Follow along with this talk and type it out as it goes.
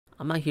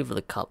I'm not here for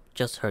the cup,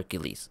 just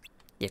Hercules.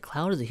 Yeah,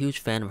 Cloud is a huge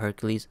fan of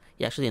Hercules.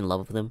 He's actually in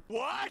love with him.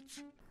 What?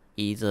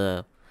 He's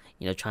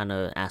trying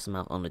to ask him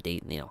out on a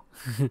date,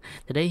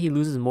 Today he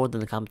loses more than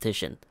the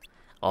competition.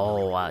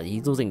 Oh wow,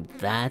 he's losing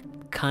that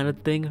kind of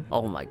thing?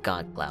 Oh my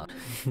god, Cloud.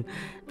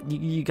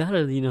 you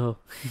gotta,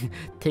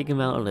 take him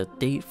out on a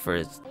date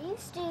first. Are you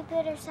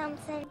stupid or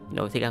something?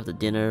 Take out to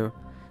dinner,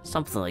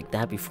 something like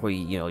that before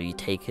you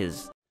take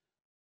his...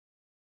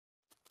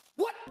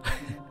 What?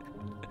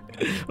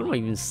 What am I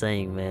even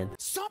saying, man?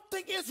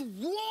 Something is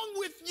wrong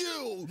with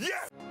you!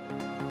 Yes!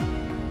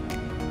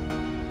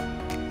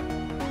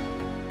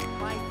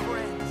 My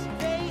friends,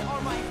 they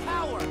are my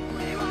power!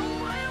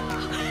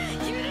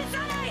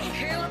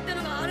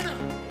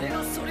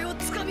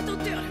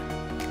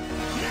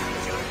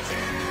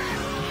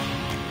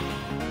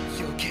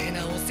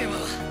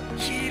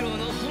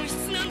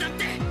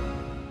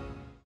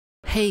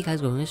 Hey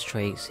guys, it's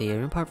Trieyx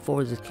here. In part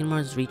 4 of the Kingdom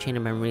Hearts Rechain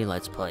of Memory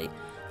Let's Play.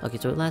 Okay,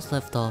 so we last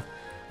left off,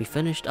 we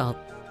finished up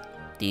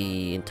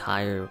the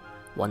entire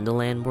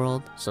Wonderland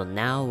world. So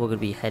now we're gonna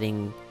be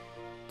heading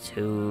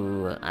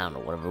to, I don't know,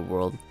 whatever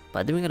world. But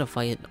I think we gotta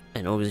fight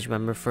an organization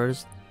member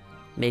first.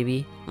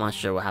 Maybe. I'm not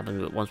sure what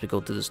happens once we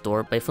go through the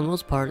store. But for the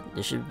most part,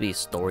 there should be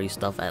story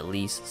stuff at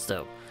least.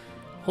 So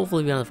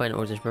hopefully we gotta fight an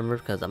organization member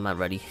because I'm not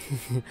ready.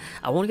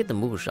 I want to get the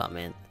move shot,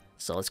 man.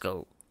 So let's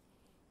go.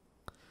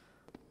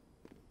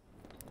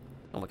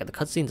 Oh my god, the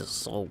cutscenes are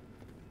so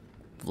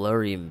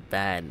blurry and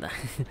bad.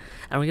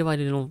 I don't get why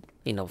they don't,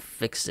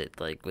 fix it,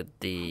 like with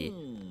the...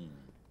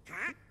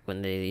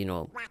 when they,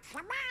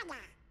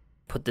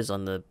 put this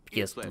on the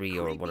PS3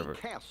 or whatever.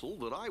 Castle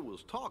that I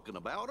was talking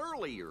about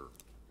earlier.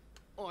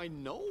 I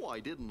know I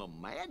didn't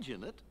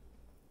imagine it.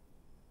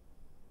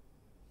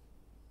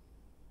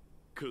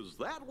 'Cause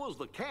that was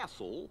the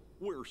castle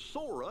where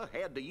Sora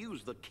had to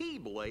use the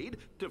Keyblade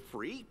to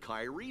free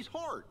Kairi's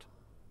heart.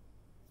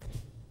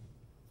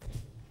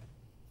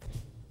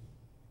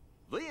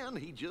 Then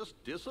he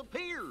just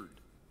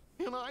disappeared,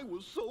 and I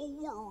was so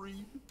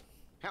worried.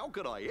 How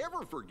could I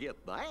ever forget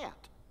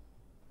that?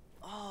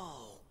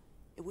 Oh,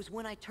 it was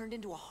when I turned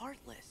into a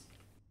Heartless.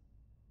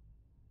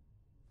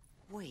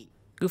 Wait,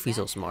 Goofy's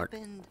so that smart.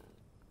 happened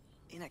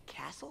in a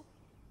castle?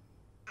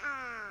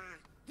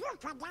 You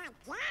forgot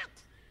that?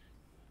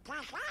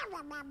 'Cause I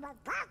remember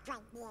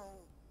perfectly.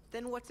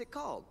 Then what's it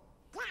called?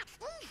 That's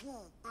easy,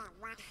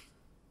 Emma.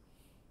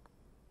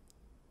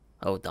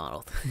 Oh,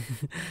 Donald.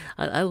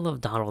 I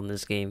love Donald in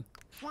this game.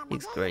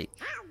 He's great.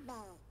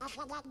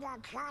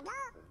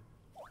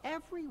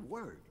 Every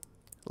word.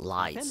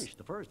 Lies. Finished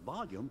the first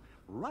volume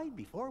right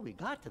before we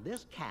got to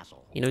this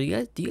castle. Do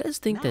you guys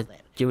think that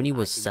Jiminy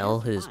would sell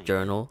his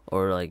journal,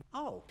 or like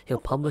he'll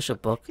publish a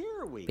book,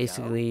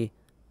 basically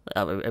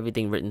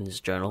everything written in his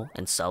journal,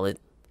 and sell it?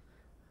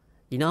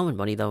 You know how much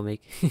money that would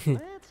make?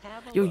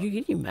 Yo, can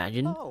you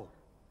imagine? Oh,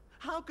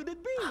 how could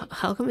it be?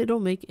 How come they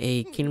don't make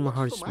a Kingdom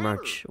Hearts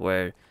merch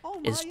where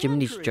it's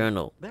Jiminy's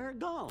journal,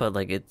 but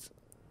like it's,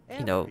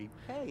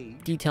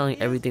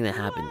 detailing everything that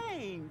happened?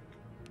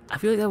 I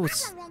feel like that would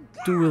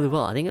do really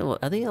well. I think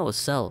that would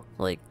sell.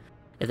 Like,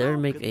 if they ever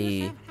make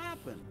a,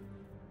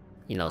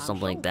 something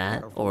like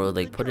that, or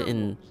like put it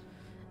in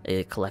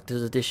a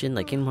collector's edition,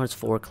 like Kingdom Hearts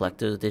 4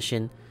 collector's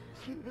edition.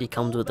 It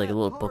comes with like a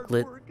little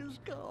booklet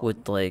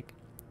with like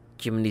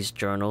Jiminy's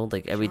journal,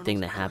 like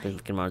everything that happened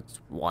with Kingdom Hearts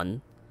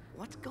 1.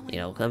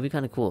 That'd be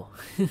kind of cool.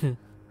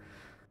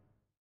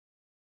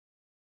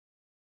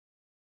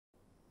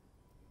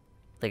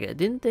 Like,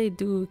 didn't they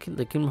do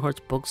the Kingdom Hearts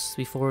books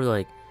before?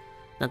 Like,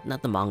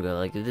 not the manga.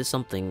 Like, they did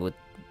something with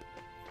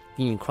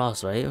Union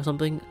Cross, right, or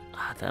something.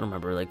 I don't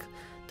remember. Like,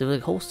 there was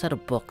like a whole set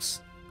of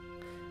books,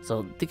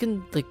 so they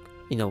can like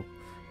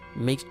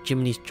make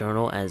Jiminy's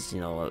journal as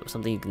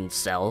something you can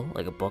sell,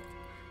 like a book,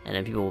 and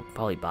then people will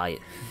probably buy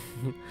it.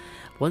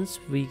 Once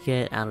we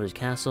get out of the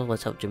castle,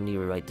 let's help Jiminy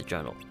rewrite the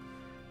journal.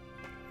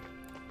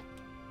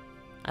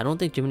 I don't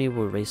think Jiminy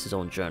will erase his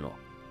own journal.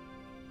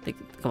 Like,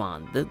 come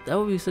on, that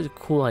would be such a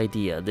cool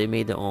idea. They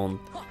made their own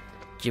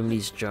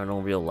Jiminy's journal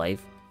in real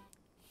life.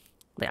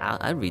 Like,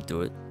 I'd read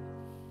through it.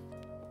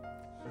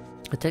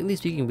 But technically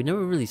speaking, we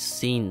never really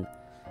seen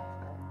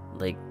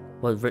like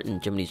what's written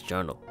in Jiminy's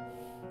journal.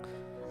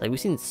 Like, we've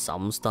seen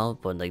some stuff,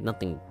 but like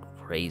nothing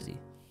crazy.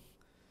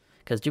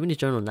 Because Jiminy's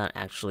journal is not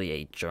actually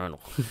a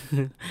journal.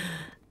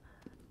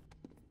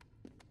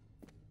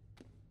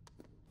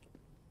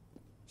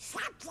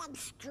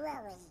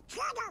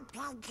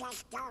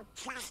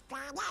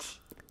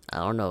 I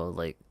don't know,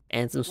 like,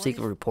 Ansem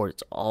secret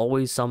reports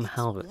always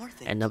somehow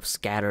end up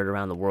scattered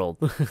around the world.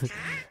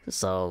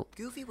 So,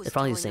 it's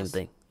probably the same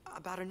thing.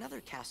 About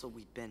another castle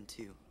we've been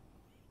to.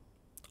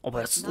 Oh,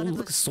 but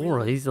look at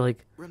Sora, he's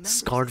like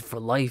scarred for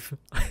life.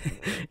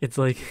 It's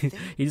like,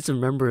 he just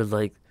remembered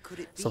like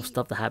some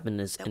stuff that happened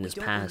in his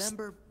past.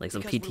 Like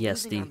some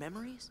PTSD.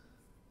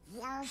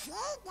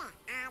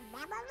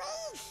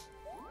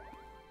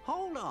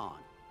 Hold on.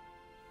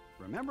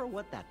 Remember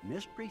what that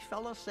mystery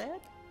fella said?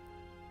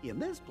 In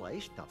this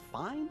place, to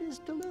find is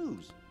to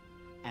lose,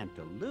 and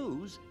to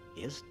lose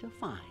is to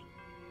find.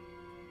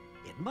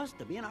 It must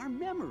have been our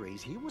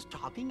memories he was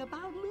talking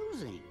about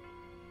losing.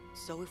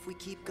 So if we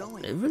keep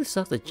going, It really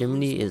sucks that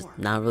Jiminy is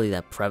not really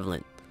that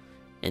prevalent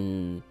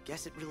in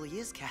guess it really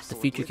is the Castle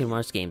future Kingdom Oblivion.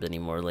 Hearts games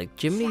anymore. Like,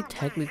 Jiminy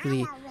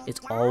technically is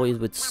always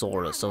with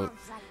Sora, so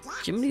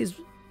Jiminy's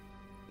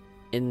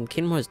in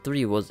Kingdom Hearts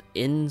 3 was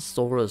in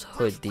Sora's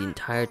hood the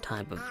entire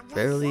time, but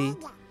barely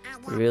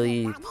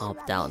really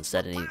popped out and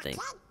said anything,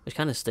 which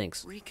kind of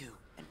stinks. Riku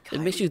and It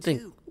makes you Kairi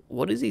think, too.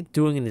 what is he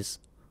doing in his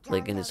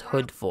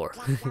hood for,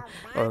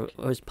 or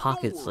his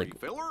pockets? Don't worry, Like,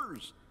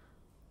 fellers.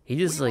 he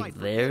just We like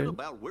might there, forget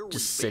about where just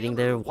we've sitting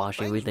been or there what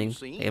watching things we've everything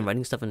seen, and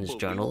writing stuff in his but we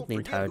journal won't the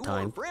forget entire who our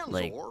time. friends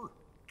Like, are. I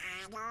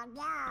don't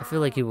know. I feel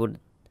like he would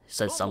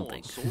say Come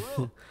something. on,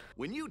 Sora.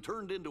 When you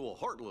turned into a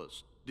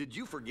Heartless, did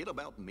you forget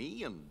about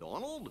me and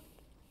Donald?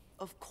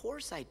 Of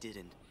course I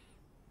didn't.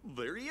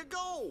 There you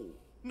go.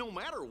 No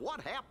matter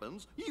what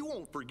happens, you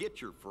won't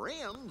forget your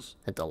friends.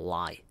 That's a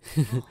lie.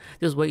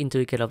 Just wait until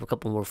you get up a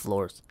couple more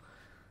floors.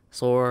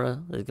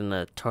 Sora is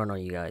gonna turn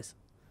on you guys.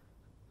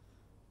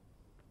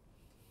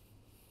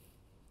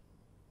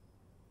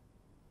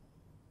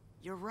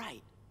 You're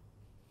right.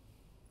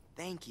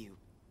 Thank you,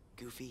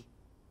 Goofy.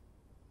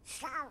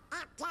 So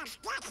if there's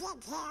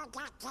nothing here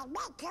that can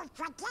make you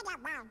forget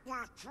about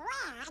your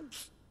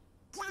friends,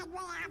 then we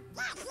have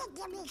nothing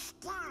to be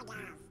scared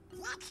of.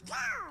 Let's go!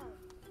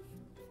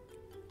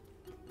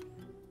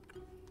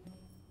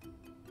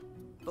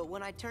 But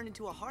when I turned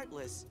into a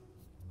Heartless,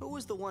 who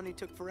was the one who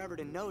took forever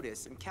to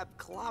notice and kept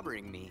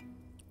clobbering me?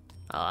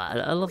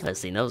 I love that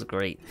scene. That was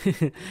great.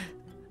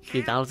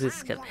 Donald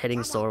just kept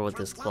hitting Sora with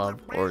his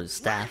club or his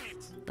staff.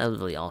 That was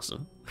really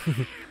awesome.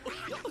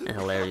 And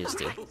hilarious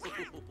too.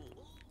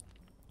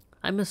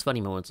 I miss funny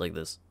moments like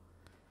this.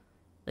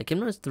 Like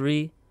Kingdom Hearts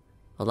 3,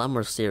 a lot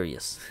more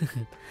serious.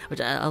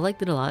 Which I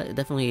liked it a lot. It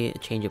definitely a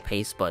change of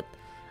pace, but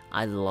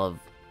I love,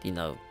 you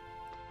know,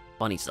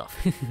 funny stuff.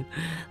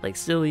 Like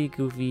silly,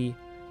 goofy,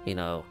 you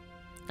know.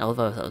 I love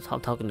I was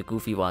talking to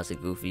Goofy while I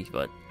said Goofy,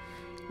 but,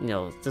 you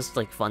know, just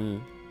like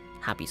fun,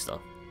 happy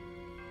stuff.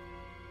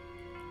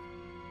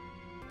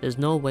 There's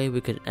no way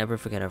we could ever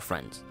forget our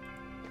friends.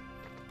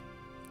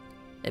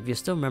 If you're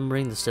still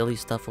remembering, the silly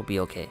stuff will be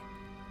okay.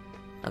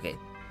 Okay,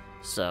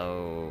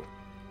 so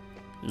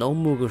no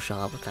Moogle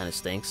Shop, it kind of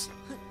stinks,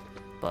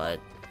 but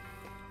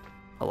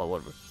oh well,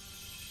 whatever.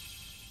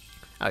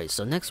 Alright,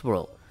 so next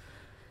world.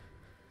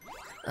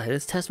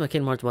 Let's test my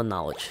Kingdom Hearts 1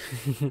 knowledge.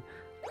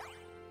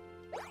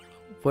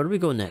 Where do we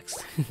go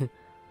next?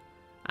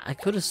 I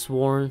could have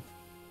sworn.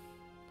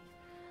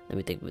 Let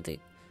me think.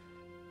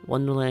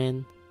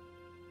 Wonderland,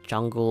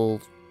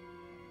 Jungle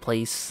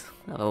Place.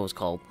 What it was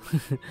called.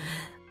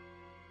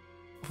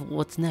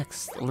 What's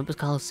next? Olympus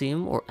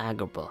Coliseum or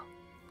Agrabah?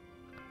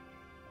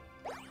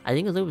 I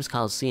think Olympus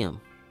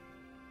Coliseum.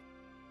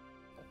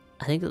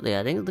 I think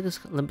it's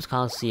Olympus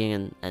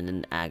Coliseum and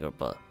then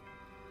Agrabah.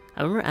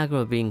 I remember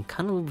Agrabah being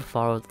kind of a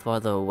little bit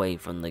farther away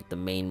from like the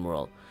main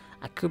world.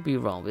 I could be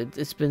wrong.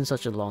 It's been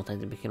such a long time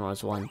to Kingdom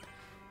Hearts 1.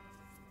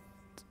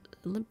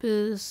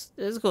 Olympus.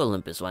 Let's go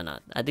Olympus. Why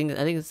not? I think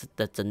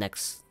that's the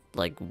next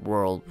like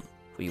world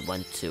we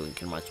went to in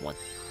Kingdom Hearts 1.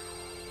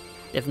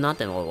 If not,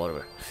 then well,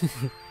 whatever.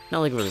 Not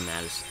like it really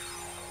matters.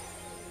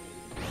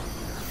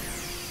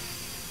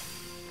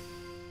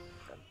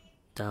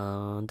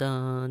 Dun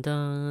dun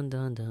dun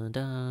dun dun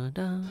dun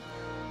dun.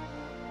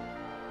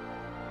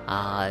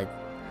 I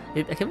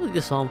can't believe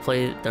this song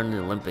played during the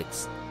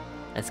Olympics.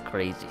 That's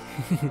crazy.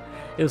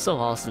 It was so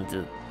awesome to,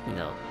 you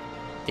know,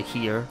 to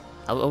hear.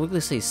 I was gonna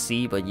say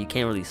see, but you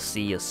can't really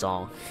see a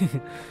song.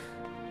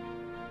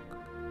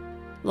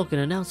 Look, an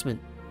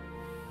announcement.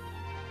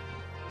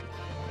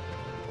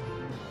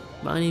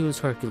 My name is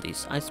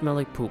Hercules. I smell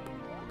like poop.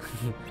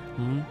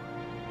 Hmm?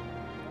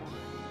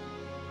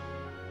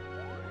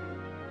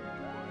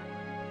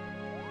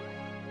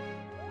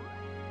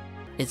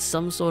 It's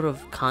some sort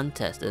of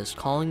contest. It's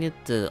calling it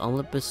the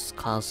Olympus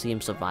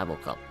Coliseum Survival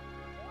Cup.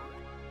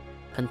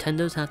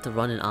 Contenders have to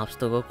run an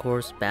obstacle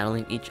course,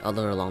 battling each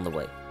other along the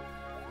way.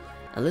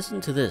 And listen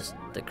to this,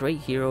 the great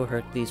hero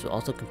Hercules will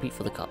also compete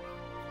for the cup.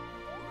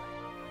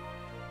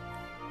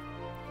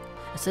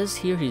 It says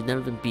here he's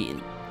never been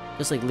beaten.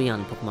 Just like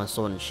Leon in Pokemon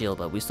Sword and Shield,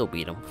 but we still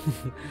beat him.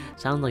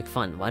 Sounds like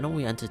fun, why don't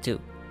we enter too?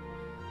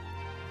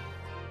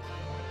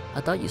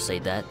 I thought you'd say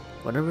that.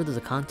 Whenever there's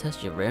a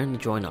contest, you're raring to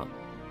join up.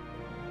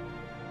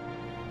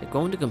 We're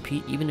going to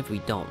compete even if we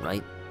don't,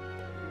 right?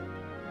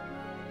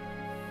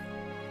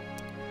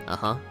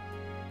 Uh-huh.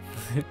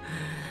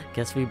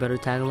 Guess we better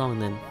tag along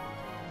then.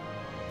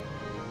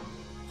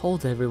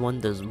 Hold everyone,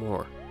 there's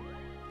more.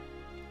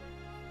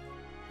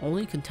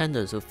 Only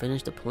contenders who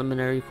finish the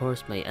preliminary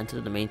course may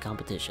enter the main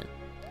competition.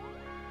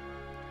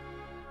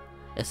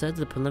 It said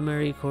the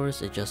preliminary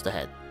course is just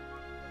ahead.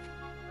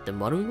 Then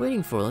what are we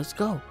waiting for? Let's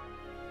go!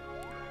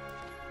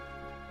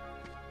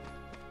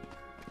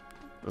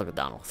 Look at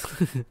Donald.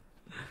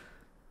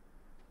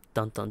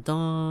 Dun dun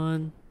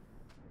dun!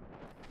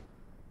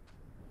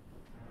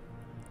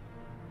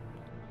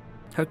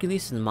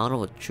 Hercules is the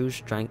model of true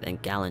strength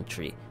and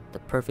gallantry, the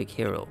perfect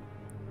hero.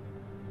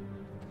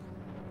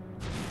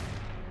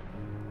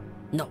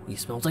 No, he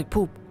smells like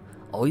poop.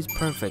 Oh, he's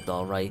perfect,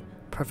 alright.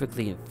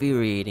 Perfectly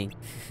infuriating.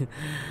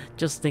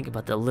 Just think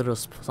about the little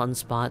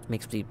sunspot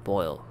makes me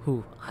boil.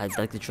 Whew, I'd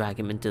like to drag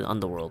him into the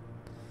underworld.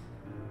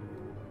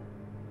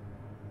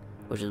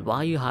 Which is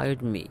why you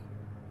hired me.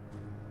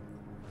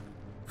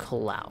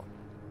 Cloud.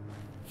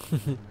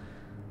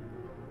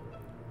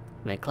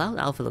 Man, Cloud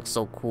outfit looks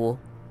so cool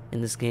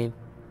in this game.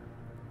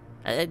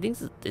 I think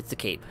it's the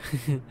cape.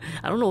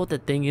 I don't know what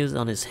that thing is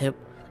on his hip.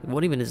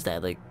 What even is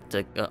that? Like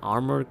an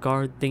armor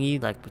guard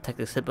thingy, like protect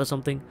his hip or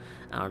something?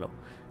 I don't know.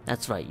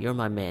 That's right, you're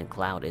my man,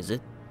 Cloud, is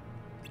it?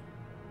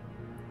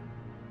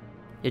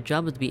 Your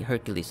job is to beat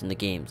Hercules in the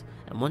games,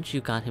 and once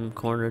you got him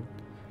cornered,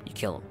 you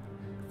kill him.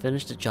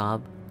 Finish the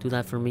job, do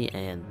that for me,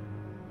 and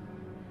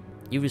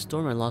you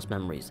restore my lost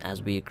memories,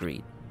 as we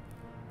agreed.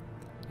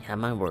 You have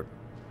my word.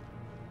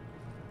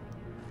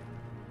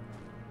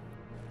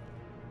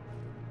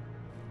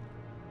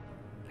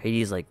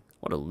 Hades like,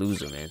 what a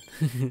loser,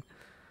 man.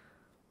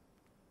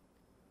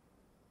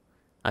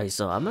 Alright,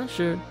 so I'm not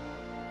sure.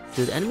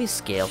 Do the enemies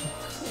scale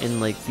in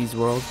like these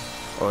worlds,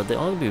 or are they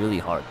all gonna be really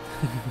hard?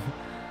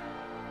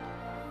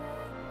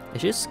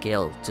 It should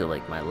scale to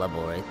like my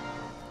level, right?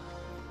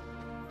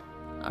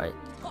 Alright,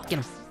 get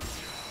him.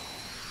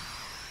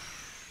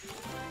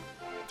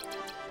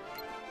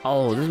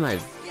 Oh, this is my,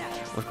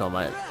 what's it called,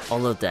 my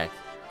Olo deck.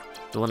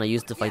 The one I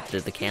used to fight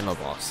the candle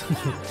boss.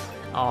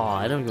 Oh,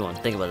 I don't even want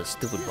to think about this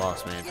stupid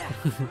boss, man.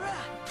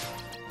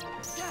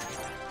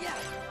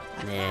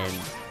 Man,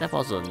 that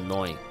boss is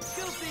annoying.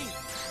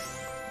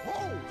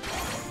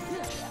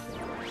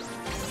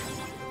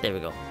 There we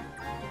go.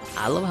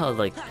 I love how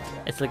like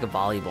it's like a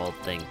volleyball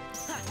thing.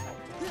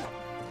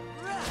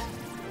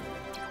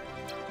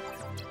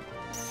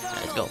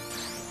 Alright, let's go.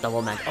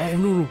 Double max. Oh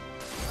no!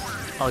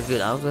 Oh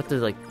good. I was about to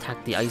like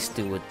attack the ice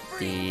dude with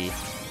the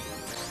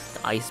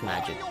ice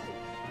magic.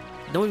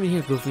 Don't even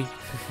hear Goofy.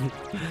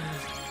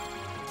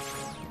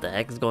 What the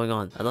heck is going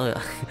on? I thought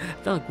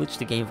I glitched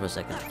the game for a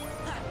second.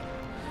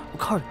 Oh,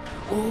 card!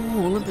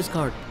 Oh, Olympus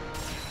card!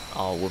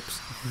 Oh,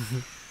 whoops.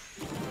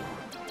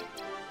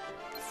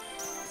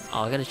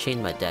 Oh, I gotta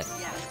change my deck.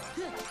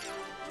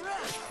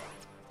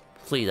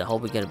 Please, I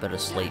hope we get a better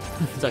slate.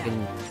 So I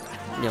can,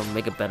 you know,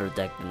 make a better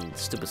deck than the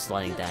stupid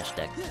sliding dash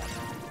deck.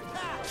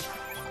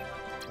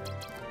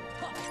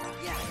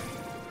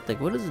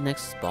 Like, what is the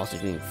next boss we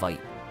can fight?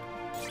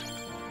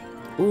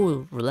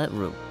 Ooh, roulette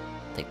room.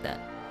 Take that.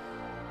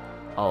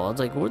 Oh, I was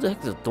like, where the heck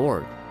is the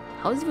door?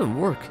 How does it even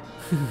work?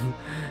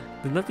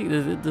 There's nothing,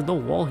 there's no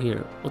wall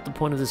here. What's the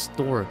point of this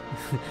door?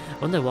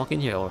 When I walk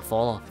in here or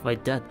fall off, am I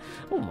dead?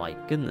 Oh my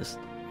goodness.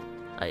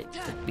 I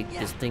beat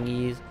this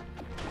thingies,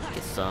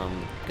 get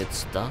some good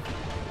stuff.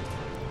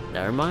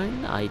 Never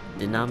mind, I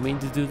did not mean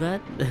to do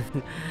that.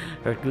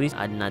 Hercules,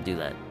 I did not do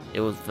that. It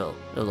was Phil.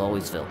 It was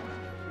always Phil.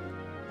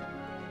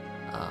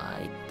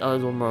 Oh,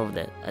 there's one more over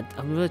there.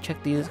 I'm gonna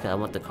check these because I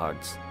want the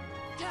cards.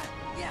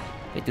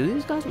 Wait, do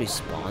these guys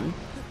respawn?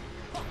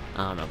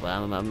 I don't know, but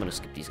I'm gonna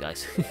skip these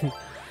guys.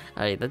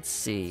 Alright, let's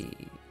see.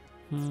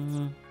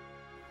 I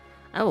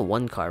have a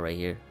 1 card right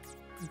here.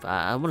 But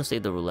I want to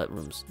save the roulette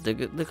rooms.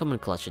 They're coming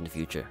clutch in the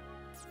future.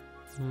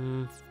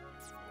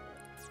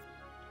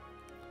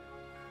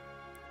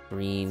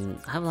 Green.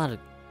 I have a lot of...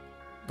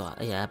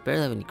 yeah, I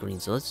barely have any green,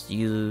 so let's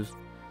use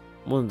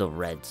one of the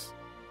reds.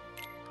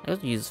 I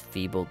have to use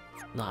Feeble.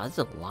 No, that's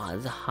a lot.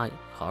 That's a high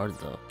card,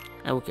 though.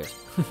 And who cares?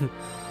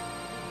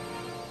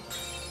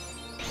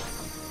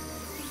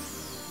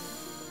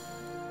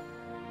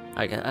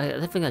 I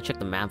definitely gotta check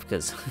the map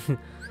because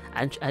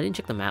I didn't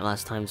check the map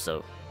last time,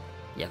 so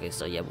yeah. Okay,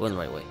 so yeah, we're going the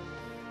right way.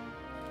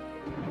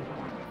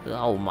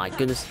 Oh my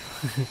goodness!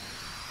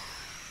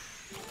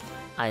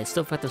 I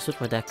still have to switch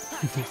my deck.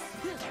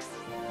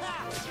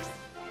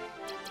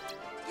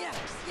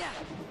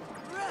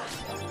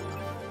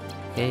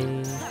 Okay,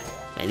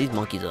 man, these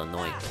monkeys are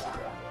annoying.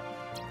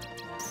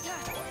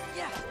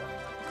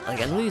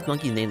 Like, I know these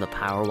monkeys named the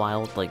Power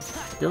Wild. Like,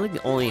 they're like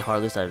the only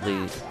Heartless I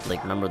really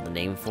like remember the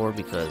name for,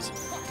 because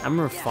I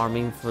remember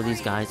farming for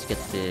these guys to get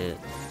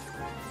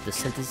the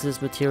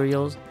synthesis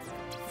materials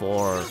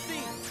for,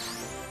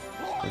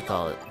 what do you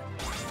call it,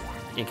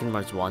 in Kingdom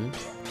Hearts 1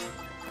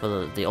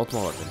 for the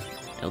ultimate weapon.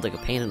 It was like a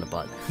pain in the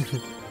butt.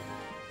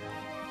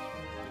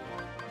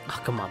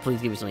 Oh, come on,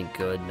 please give me something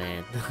good,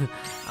 man.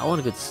 I want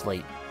a good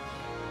slate.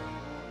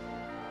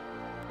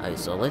 Alright,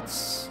 so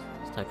let's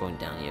start going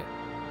down here.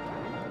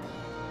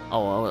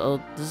 Oh,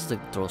 this is to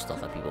throw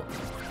stuff at people.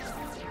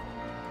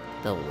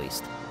 That'll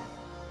waste.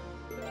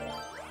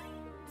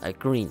 Alright,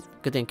 green.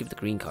 Good thing I keep the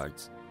green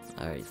cards.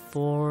 Alright,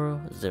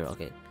 4, 0.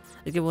 Okay,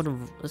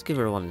 let's give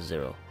everyone a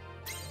 0.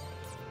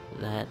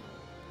 That.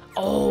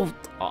 Oh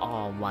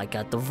my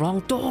god, the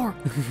wrong door.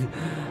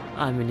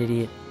 I'm an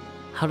idiot.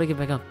 How do I get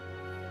back up?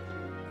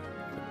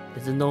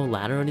 Is there no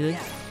ladder or anything?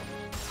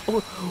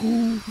 Oh,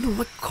 no,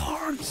 my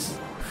cards.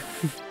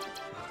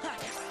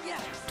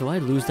 Do I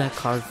lose that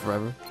card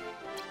forever?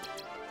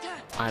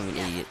 I'm an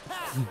idiot.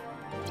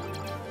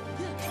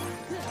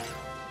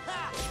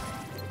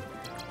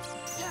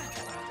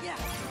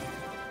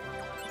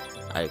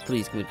 Alright,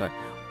 please give me a card.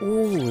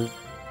 Ooh,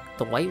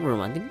 the white room,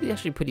 I think they're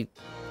actually pretty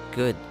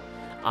good.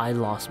 I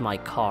lost my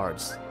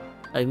cards.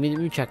 I mean,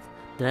 let me check.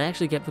 Did I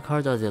actually get the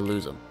cards or did I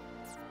lose them?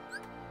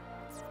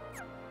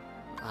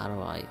 How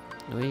do I...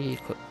 Let me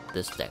equip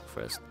this deck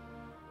first.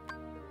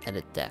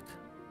 Edit deck.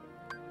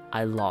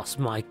 I lost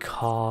my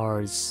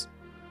cards.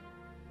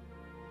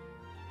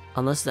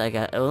 Unless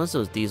it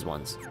was these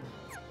ones.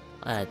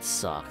 That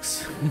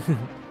sucks.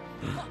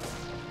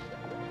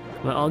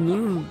 Well, oh,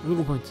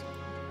 no points.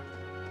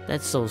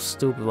 That's so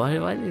stupid.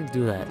 Why did they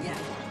do that?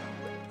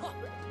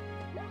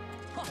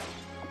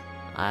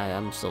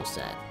 I'm so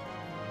sad.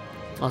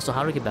 Also,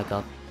 how do I get back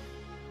up?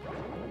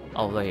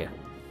 Oh, right here.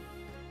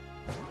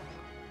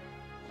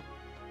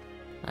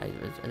 I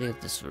think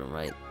it's this room,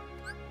 right?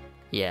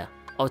 Yeah.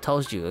 Oh, it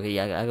tells you. Okay,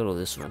 yeah, I gotta go to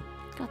this room.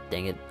 God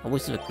dang it. I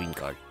wasted a green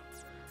card.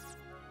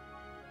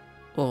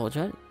 Oh,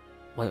 try.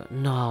 Wait,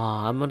 no,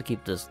 I'm gonna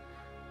keep this.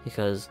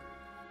 Because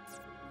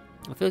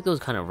I feel like those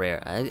kind of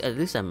rare. At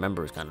least I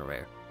remember it's kind of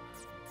rare.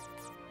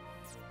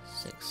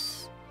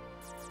 6.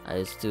 I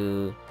just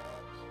do...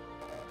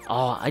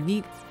 Oh, I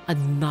need a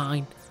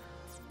 9.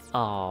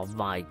 Oh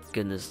my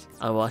goodness.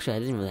 Oh, well, actually, I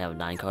didn't really have a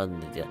 9 card in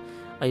the deal.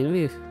 Oh, let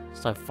me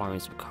start farming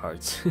some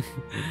cards.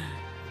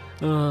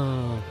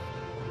 Oh.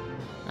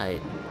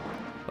 Alright.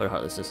 What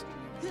heartless is?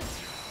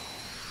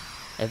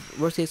 If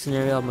worst case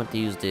scenario, I'm going to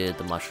use the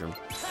mushroom.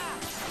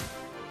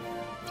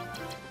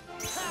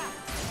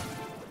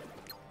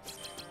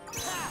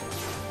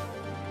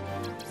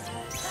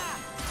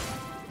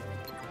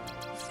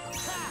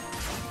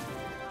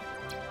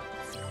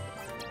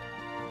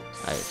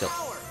 Alright, go.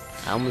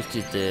 I almost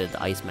used the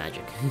ice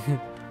magic.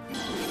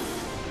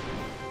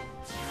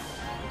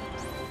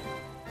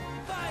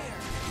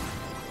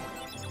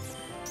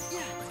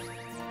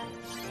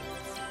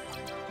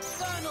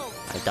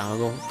 Alright,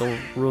 Donald, don't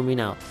ruin me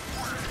now.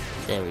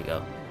 There we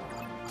go.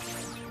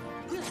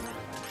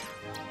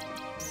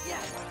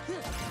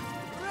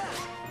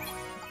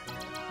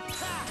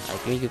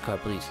 Alright, give me a good card,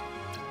 please.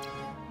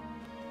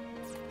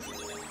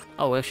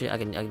 Oh, actually, I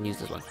can use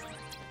this one.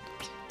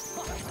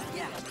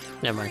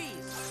 Never mind.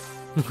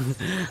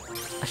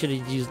 I should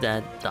have used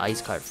the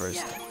ice card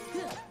first.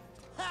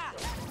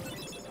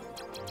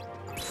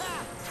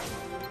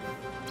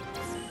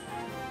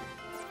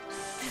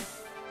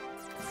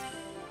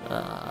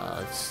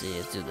 Let's see,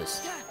 let's do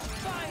this.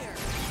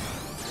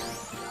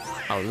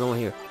 Oh, there's no one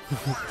here.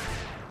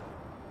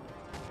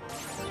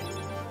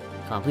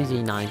 Come on, please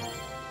be 9.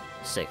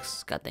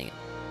 6. God dang it.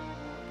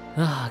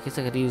 I guess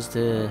I could use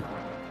the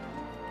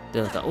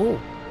oh!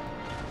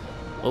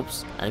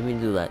 Oops, I didn't mean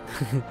to do that.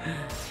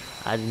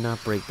 I did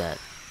not break that.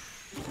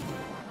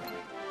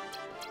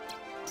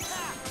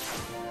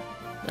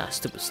 Ah,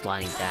 stupid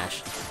sliding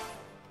dash.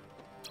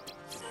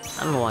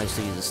 I don't know why I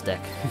still use this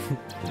deck.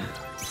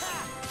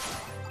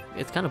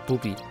 It's kind of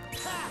poopy.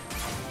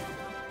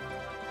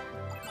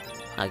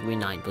 Give me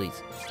 9,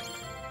 please.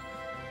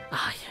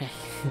 I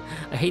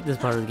hate this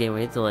part of the game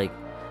where you have to like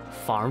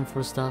farm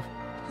for stuff.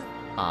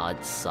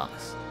 It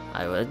sucks.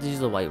 I would use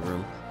the white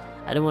room.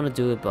 I didn't want to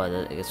do it,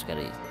 but I guess we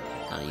gotta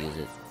kind of use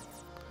it.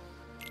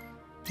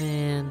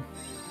 And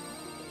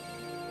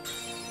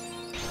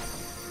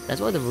that's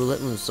why the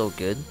roulette room is so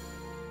good.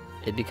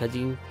 It's because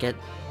you get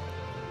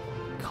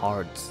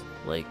cards.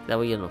 Like that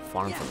way you don't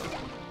farm for them.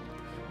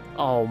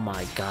 Oh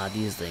my god,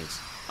 these things.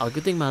 Oh,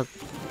 good thing about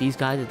these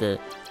guys is they're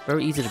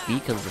very easy to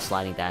beat because of the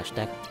sliding dash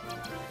deck.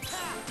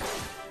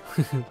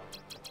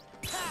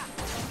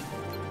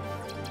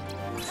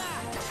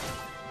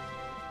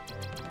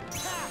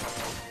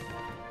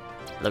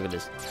 Look at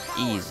this.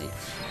 Easy.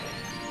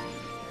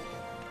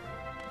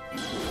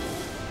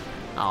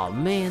 Oh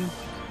man.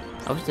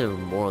 I wish there were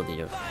more of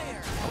these.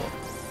 Oh.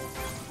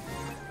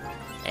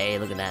 Hey,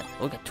 look at that.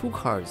 Oh, we got 2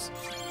 cards.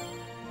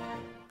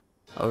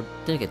 Oh,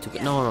 did I get 2?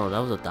 No, that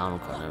was a down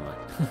card. Never mind.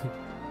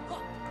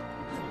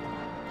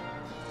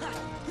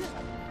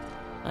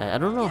 I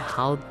don't know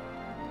how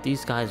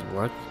these guys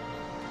work.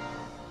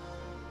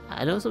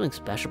 I know something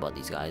special about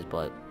these guys,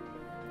 but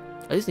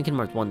at least in Kingdom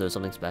Hearts 1 there was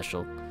something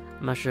special.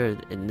 I'm not sure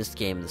in this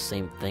game the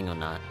same thing or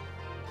not.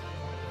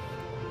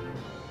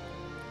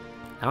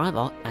 I don't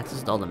have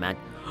access to all the mag.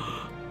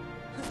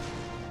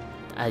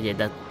 Yeah,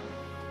 that.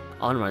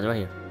 Oh, no, it's right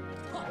here.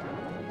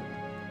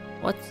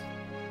 What?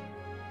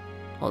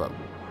 Hold up.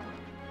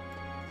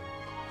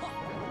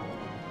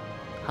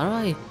 How do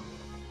I?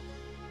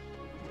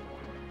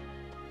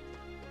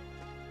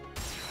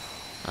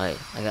 Alright,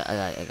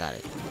 I got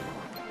it.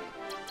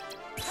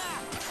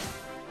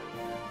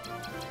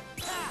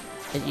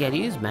 Yeah, I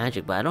use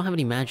magic, but I don't have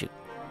any magic.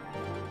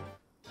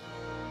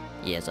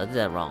 Yes, I did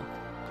that wrong.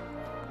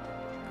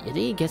 Yeah,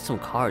 then you get some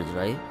cards,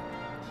 right?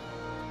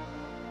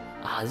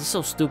 Ah, this is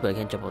so stupid, I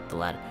can't jump up the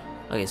ladder.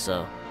 Okay,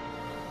 so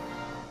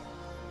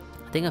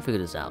I think I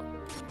figured this out.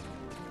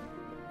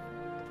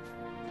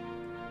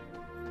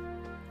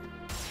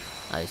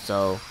 Alright,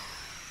 so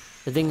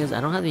the thing is,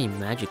 I don't have any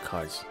magic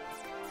cards.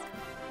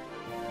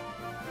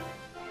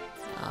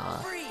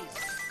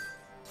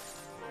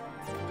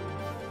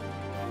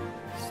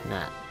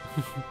 Snap.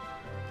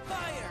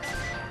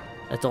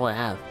 That's all I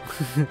have.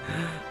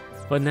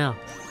 What now?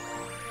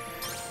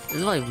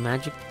 Is it like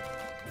magic?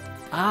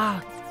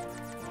 Ah!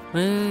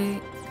 Wait.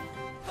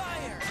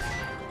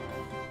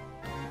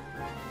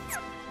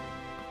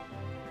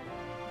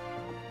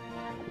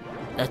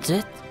 That's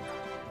it?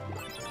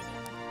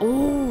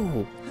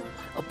 Oh!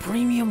 A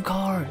premium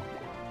card!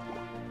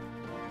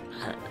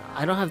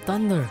 I don't have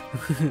thunder.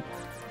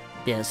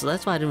 Yeah, so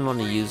that's why I didn't want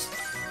to use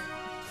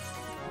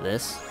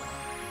this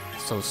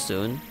so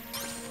soon.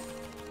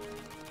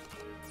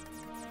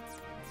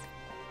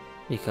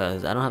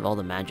 Because I don't have all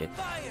the magic.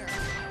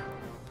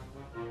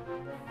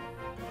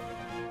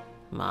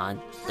 Come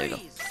on. There you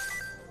go.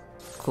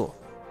 Cool.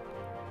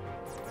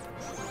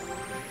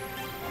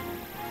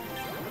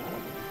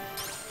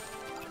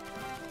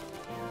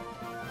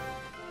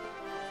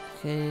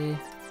 Okay.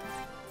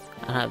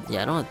 I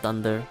don't have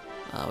thunder.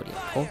 What do you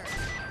have? Oh,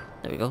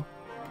 there we go.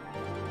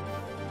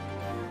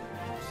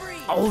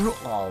 Oh no!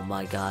 Oh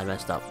my god,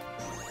 messed up.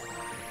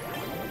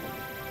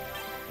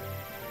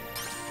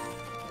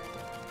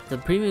 The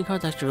premium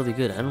card's actually really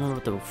good. I don't know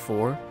what they were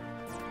for,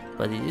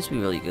 but it used to be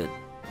really good.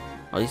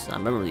 Or at least I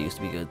remember they used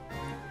to be good.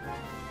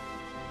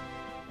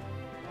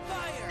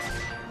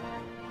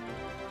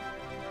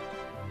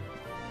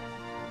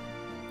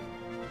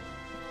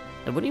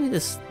 And what do you mean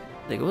this?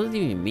 Like, what does it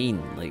even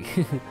mean? Like,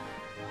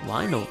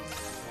 why no?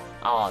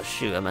 Oh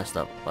shoot, I messed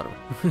up. Whatever.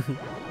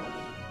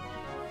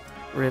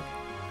 Rip.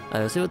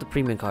 Let's see what the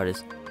premium card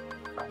is.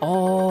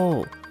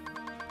 Oh!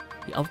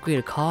 You upgrade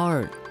a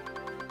card!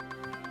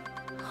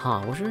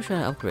 Huh, what should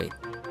I upgrade?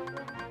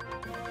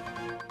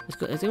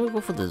 I think we'll go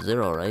for the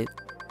 0, right?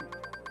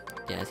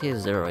 Yeah, I see a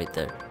 0 right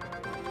there.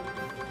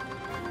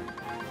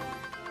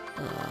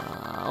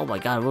 Oh my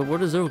god, where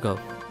does 0 go?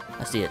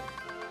 I see it.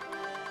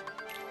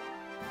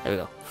 There we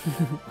go.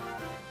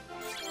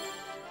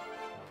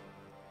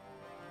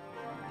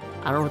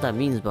 I don't know what that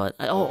means, but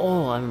I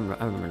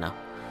remember now.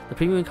 The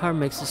premium card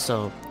makes it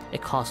so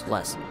it costs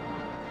less.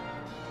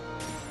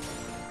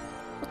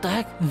 What the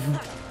heck?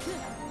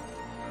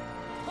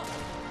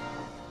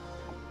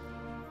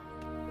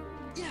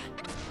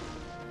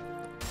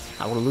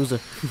 I want a loser.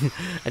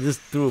 I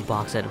just threw a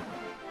box at him.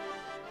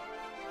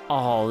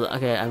 Oh,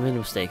 okay, I made a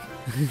mistake.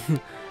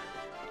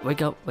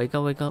 Wake up, wake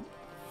up, wake up.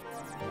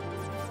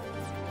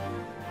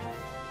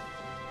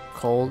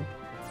 Cold.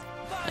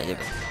 There you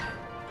go.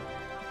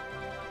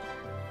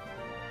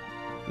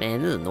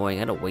 Man, this is annoying.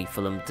 I gotta wait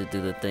for them to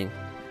do the thing.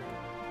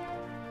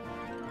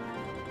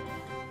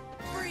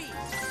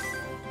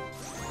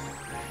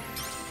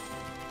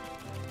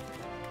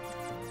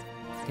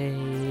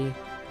 Okay.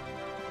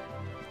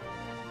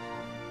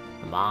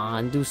 Come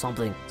on, do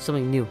something.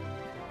 Something new.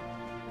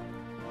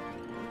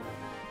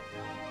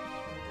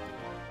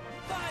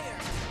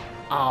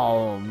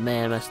 Oh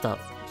man, I messed up.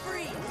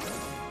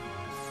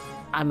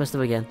 I messed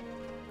up again.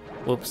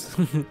 Whoops.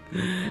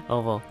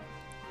 Oh well.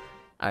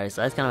 Alright,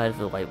 so that's kind of headed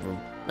for the white room.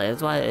 Like,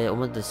 that's why I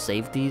wanted to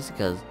save these,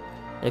 because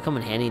they come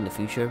in handy in the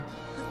future.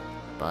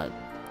 But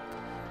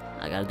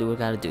I gotta do what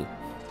I gotta do.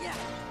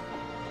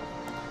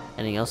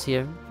 Anything else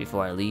here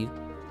before I leave?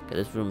 Okay,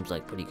 this room's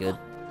like pretty good.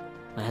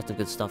 I have some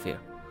good stuff here.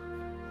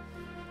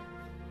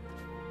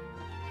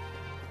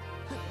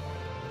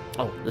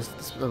 Oh, this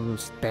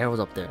barrels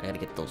up there. I gotta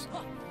get those.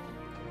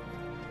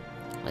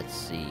 Let's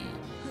see.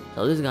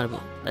 So this is gotta be.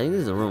 I think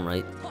this is a room,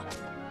 right?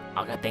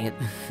 Oh god dang it.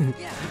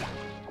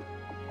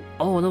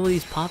 Oh, no,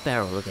 these pop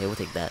arrows. Okay, we'll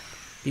take that.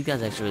 These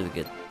guys are actually really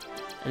good.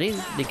 I think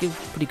they give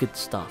pretty good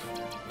stuff.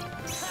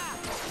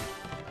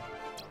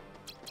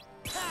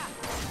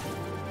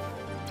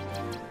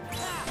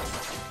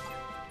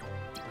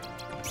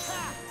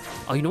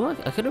 Oh, you know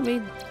what? I could have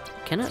made.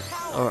 Can I?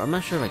 Or I'm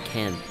not sure if I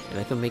can. If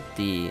I could make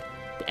the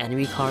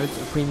enemy cards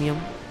a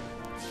premium,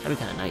 that'd be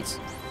kind of nice.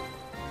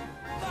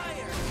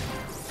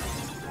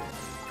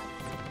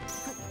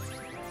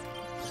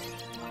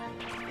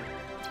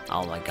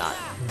 Oh my god.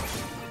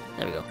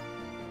 There we go.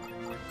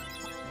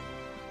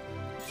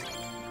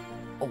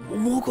 Oh, one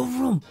more go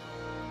room!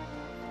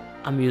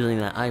 I'm using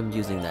that. I'm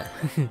using that.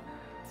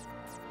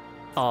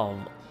 Oh,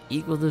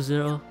 equal to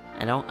 0?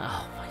 I don't.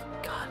 Oh my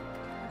god.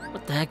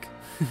 What the heck?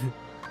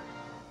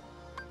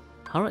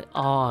 How do I.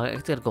 Oh, I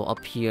gotta go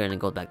up here and then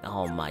go back.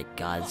 Oh my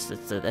god.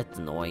 That's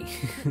annoying.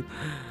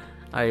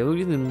 Alright, we're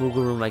using the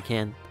Moogle room I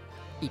can.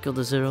 Equal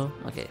to 0?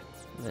 Okay.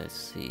 Let's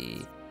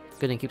see.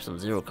 Gonna keep some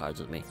 0 cards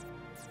with me.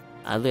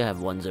 I only have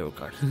 1 0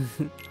 card.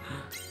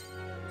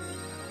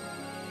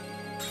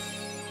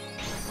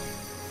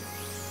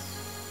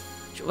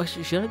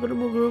 Should I go to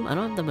Moogle room? I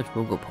don't have that much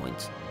Moogle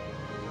points.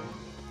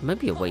 It might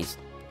be a waste.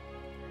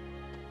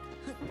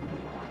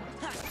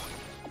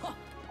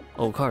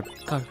 Oh, card.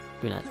 Give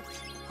me that.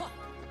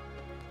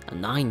 A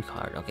 9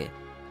 card, okay.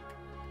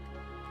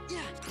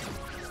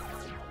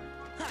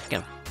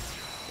 Get him.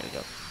 There we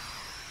go.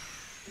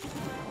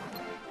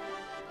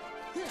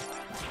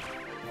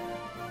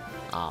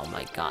 Oh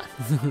my god.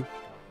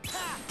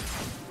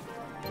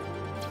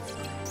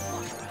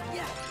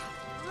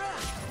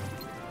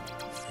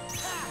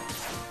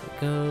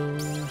 Go.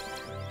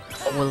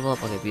 Oh, level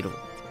up. Okay, beautiful.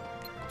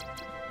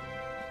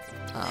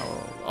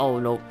 Oh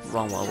no,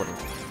 wrong one. Whatever.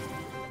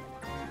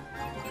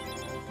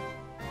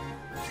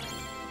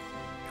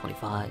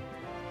 25.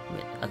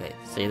 Okay,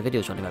 say the video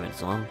is 25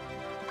 minutes long.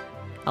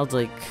 I was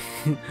like,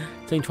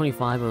 saying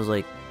 25, I was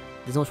like,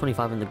 there's no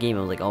 25 in the game.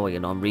 I was like, oh wait,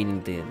 no, I'm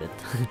reading the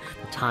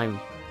time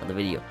of the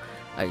video.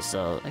 Alright,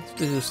 so let's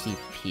do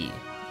CP.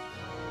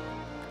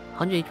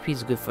 100 HP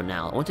is good for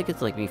now. Once it gets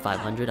to like maybe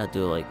 500, I'll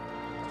do like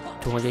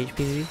 200 HP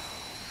maybe.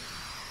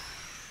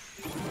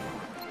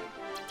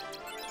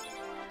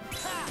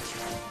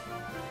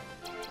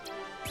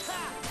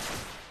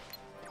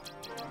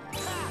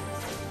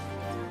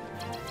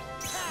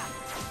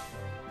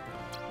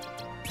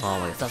 Oh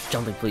my god, stop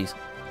jumping, please.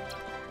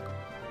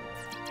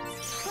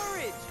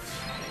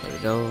 There we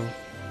go.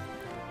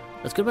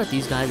 What's good about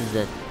these guys is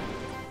that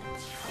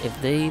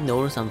if they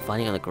notice I'm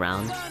fighting on the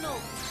ground,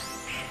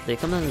 they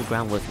come down to the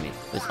ground with me.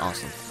 It's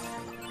awesome.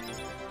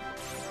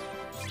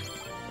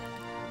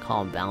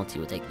 Calm Bounty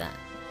will take that.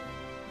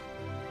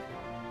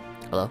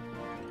 Hello?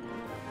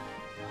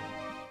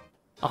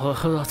 Oh,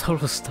 I thought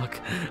I was stuck.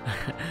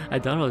 I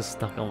thought I was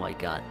stuck. Oh my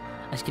god.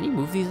 Actually, can you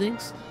move these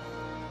things?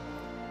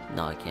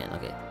 No, I can't.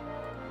 Okay.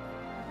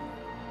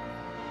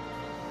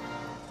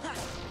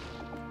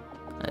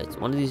 Alright, so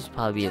one of these will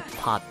probably be a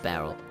pot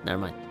barrel. Never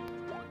mind.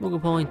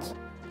 Moogle points.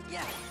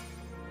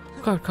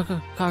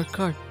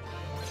 Card.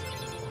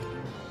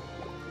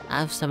 I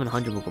have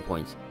 700 Moogle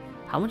points.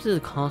 How much does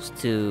it cost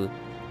to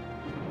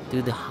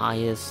do the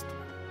highest,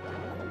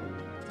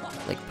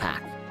 like,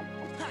 pack?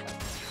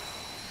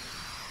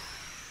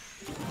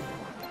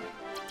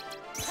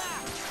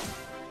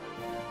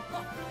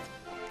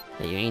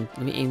 Hey,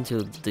 let me aim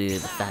to the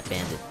Fat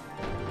Bandit.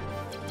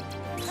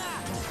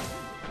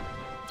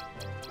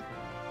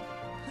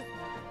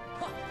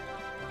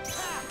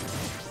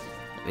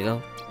 There we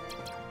go.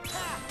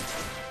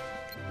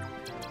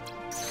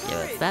 Yeah,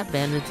 but Fat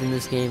Bandits in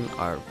this game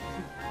are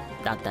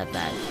not that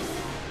bad.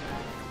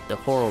 They're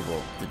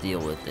horrible to deal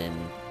with in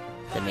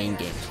the main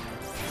games.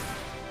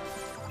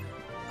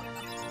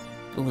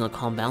 Ooh, no,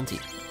 Calm Bounty.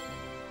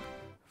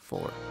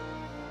 4.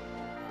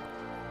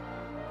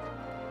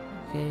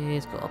 Okay,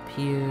 let's go up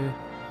here.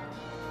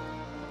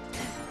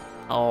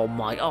 Oh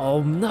my,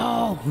 oh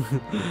no!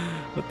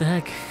 What the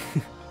heck?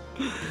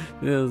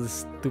 This is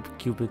stupid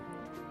Cupid.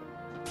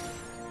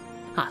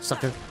 Ha,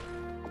 sucker.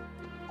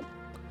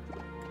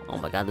 Oh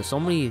my god, there's so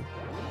many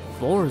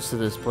floors to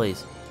this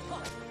place.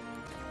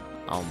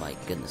 Oh my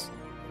goodness.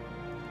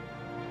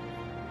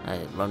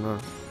 Alright, run.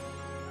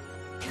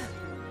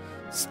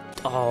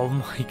 Oh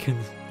my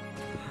goodness.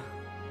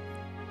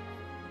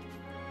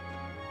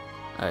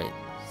 Alright,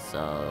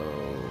 so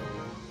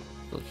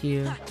go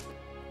here.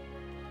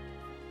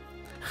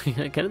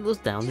 Can it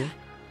look down there?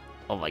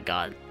 Oh my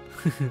god.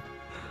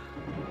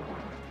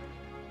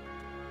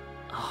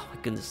 Oh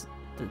my goodness.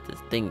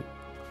 This thing.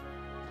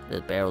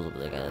 The barrels over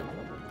there.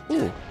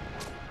 Ooh.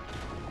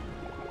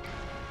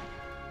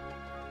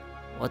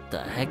 What the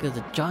heck is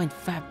a giant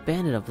fat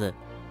bandit up there?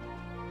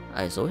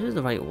 Alright, so here's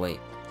the right way.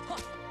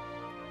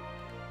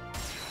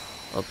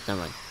 Oh,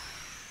 never mind.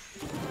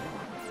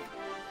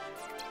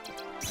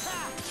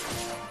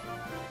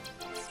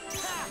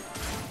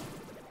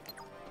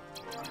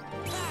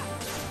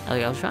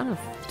 Okay, I was trying to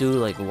do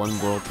like one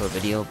world per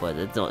video, but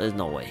there's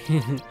no way.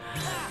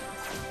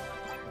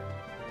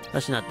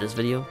 Especially not this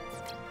video.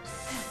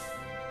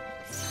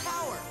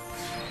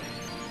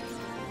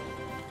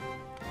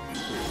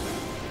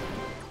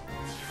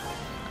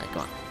 Alright,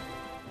 come on.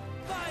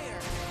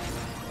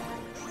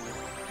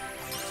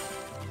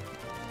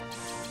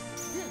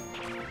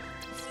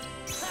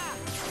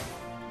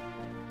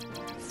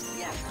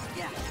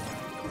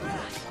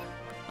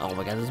 Oh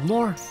my god, there's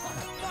more!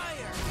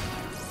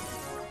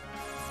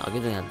 Oh,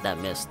 good thing that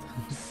missed.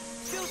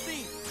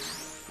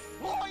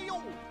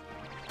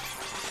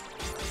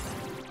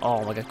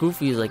 Oh my god,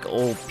 Goofy is like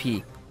OP.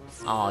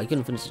 Oh, he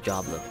couldn't finish the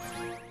job though.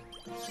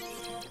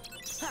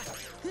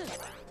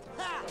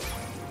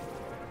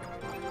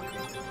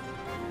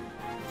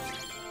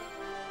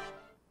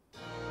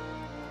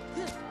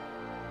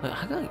 Wait,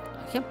 I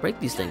can't break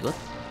these things, what?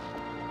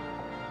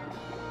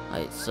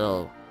 Alright,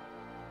 so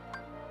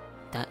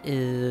that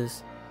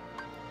is...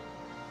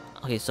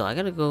 Okay, so I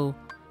gotta go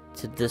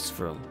to this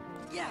room.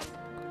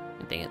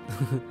 Dang it.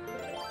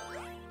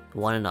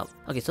 One and up.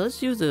 Okay, so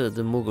let's use the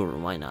Moogle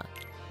room, why not?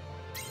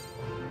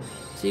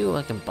 See what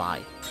I can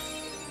buy.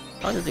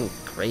 Oh, nothing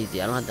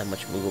crazy, I don't have that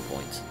much Moogle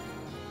points.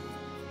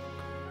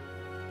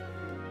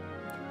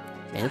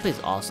 Man, this place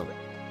is awesome.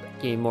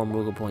 Give me more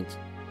Moogle points.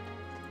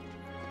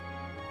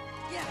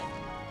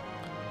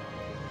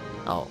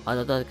 Oh, I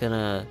thought that was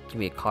gonna give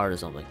me a card or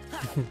something.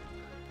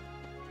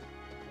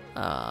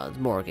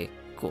 More, okay,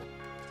 cool.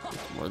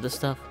 More of this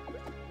stuff.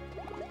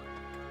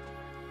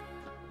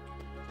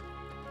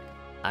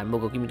 Alright,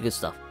 Moogle, give me the good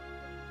stuff.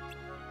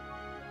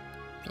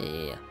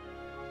 Yeah.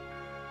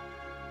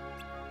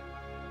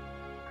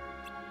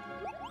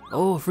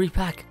 Oh, free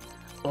pack!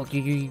 Oh,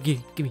 give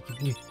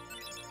me.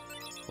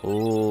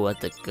 Oh,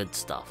 that's the good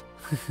stuff.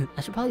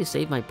 I should probably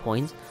save my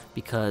points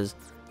because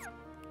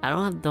I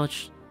don't have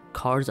much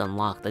cards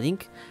unlocked. I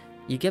think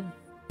you get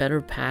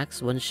better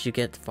packs once you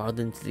get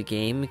farther into the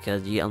game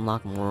because you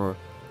unlock more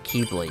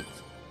Keyblades.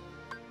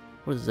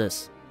 What is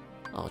this?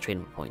 Oh,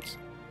 trading points.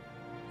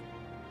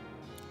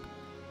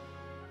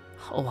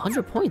 Oh,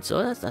 100 points.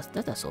 Oh, that's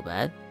not so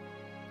bad.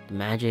 The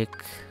magic,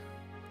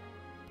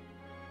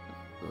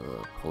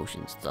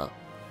 potion stuff.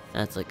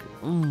 That's like,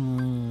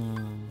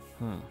 I'm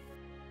kind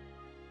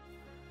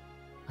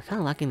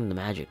of lacking in the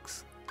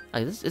magics.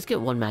 Like, let's get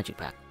one magic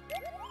pack.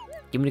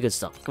 Give me the good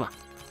stuff. Come on.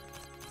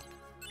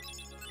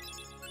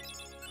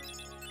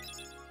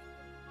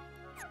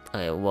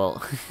 Okay,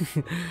 well,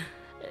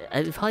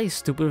 it's probably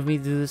stupid of me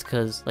to do this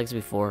because, like I said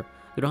before,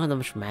 we don't have that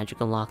much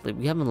magic unlocked. Like,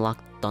 we haven't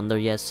unlocked Thunder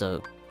yet,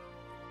 so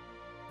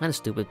kind of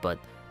stupid. But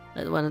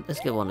let's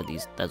get one of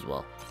these as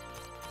well.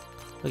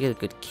 We'll get a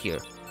good cure.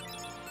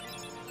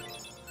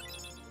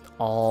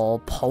 All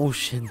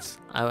potions.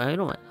 I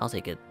don't. I'll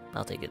take it.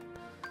 I'll take it.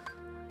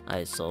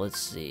 Alright, so let's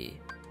see.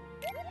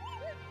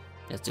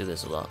 Let's do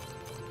this as well.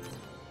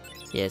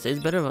 Yeah, so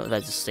it's better if I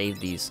just save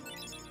these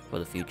for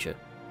the future.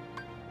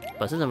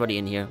 But since I'm already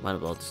in here, might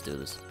as well just do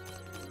this.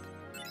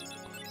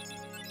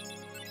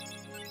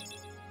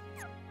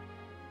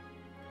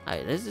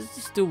 Alright, let's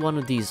just do one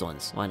of these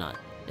ones. Why not?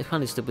 It's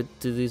kind of stupid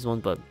to do these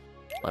ones, but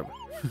whatever.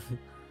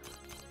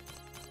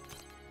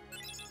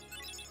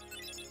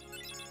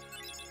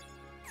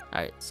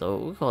 Alright, so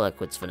we'll call that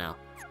quits for now.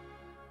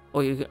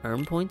 Oh, you can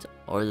earn points?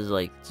 Or is it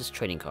like just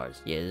trading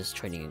cards? Yeah, just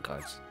trading in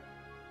cards.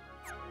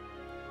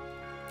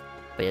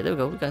 But yeah, there we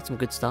go. We got some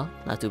good stuff.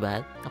 Not too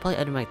bad. I'll probably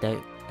edit my deck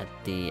at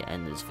the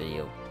end of this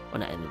video. Or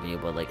not end of the video,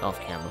 but like off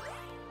camera.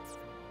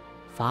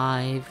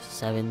 5,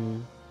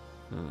 7.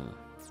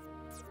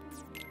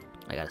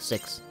 I got a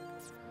 6.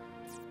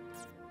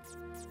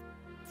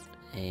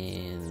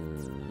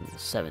 And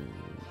 7.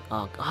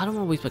 I don't want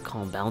to waste my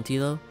calm bounty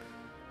though.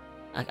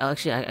 I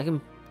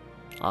can.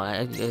 Oh,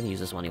 I can use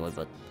this one anyway,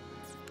 but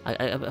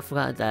I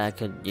forgot that I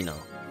could, you know,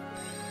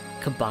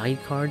 combine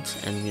cards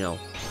and, you know,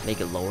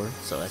 make it lower,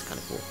 so that's kind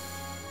of cool.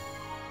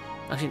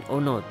 Actually, oh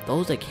no,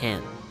 those I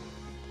can.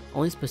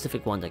 Only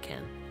specific ones I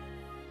can.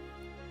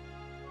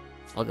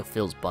 Look at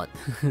Phil's butt.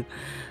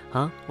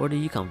 Huh? Where do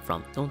you come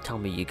from? Don't tell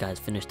me you guys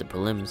finished the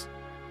prelims.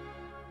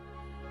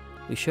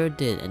 We sure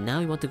did, and now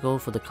we want to go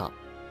for the cup.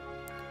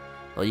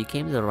 Well, you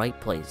came to the right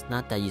place,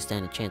 not that you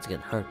stand a chance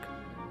against Herc.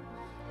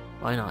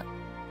 Why not?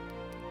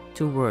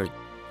 2 words.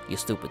 You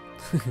stupid.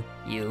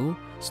 You?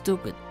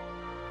 Stupid.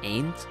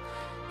 Ain't?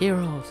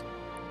 Heroes.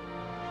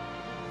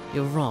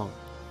 You're wrong.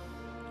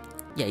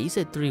 Yeah, you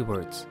said 3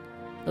 words.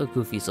 Oh,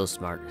 Goofy, so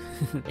smart.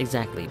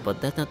 Exactly,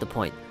 but that's not the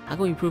point. How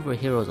can we prove we're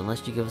heroes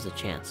unless you give us a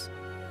chance?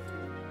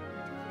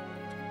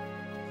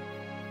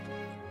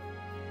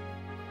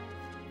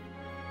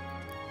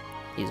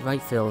 He's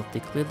right, Phil. They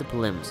cleared the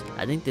prelims.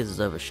 I think they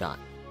deserve a shot.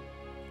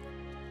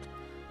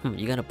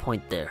 You got a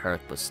point there,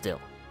 Herc, but still.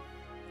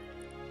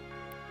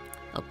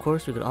 Of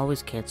course, we could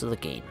always cancel the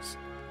games.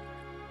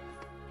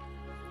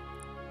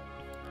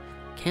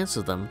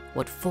 Cancel them?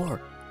 What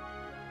for?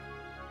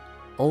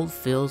 Old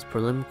Phil's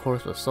prelim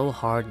course was so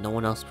hard no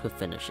one else could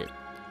finish it.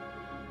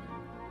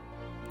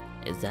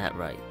 Is that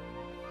right?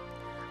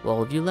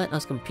 Well, if you let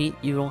us compete,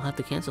 you don't have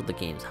to cancel the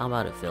games. How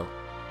about it, Phil?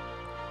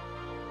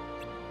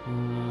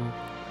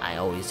 I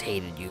always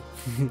hated you.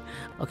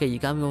 Okay, you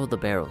got me over the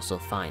barrel, so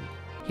fine.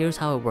 Here's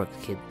how it works,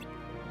 kid.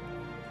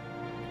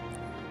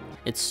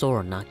 It's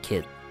Sora, not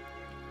Kid.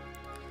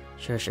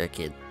 Sure,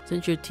 kid.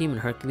 Since your team and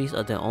Hercules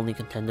are the only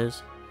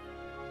contenders...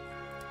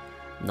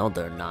 No,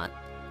 they're not.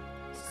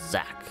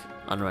 Zack.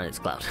 Unrun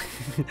Cloud.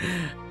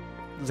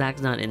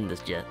 Zack's not in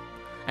this yet.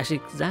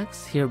 Actually,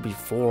 Zack's here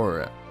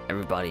before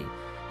everybody.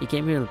 He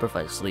came here in the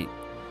birthright of sleep.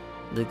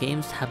 The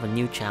games have a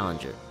new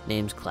challenger.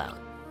 Name's Cloud.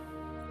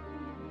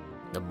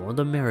 The more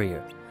the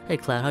merrier. Hey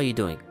Cloud, how you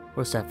doing?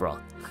 We're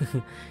Sephiroth.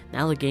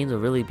 Now the games will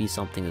really be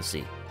something to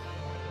see.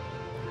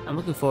 I'm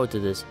looking forward to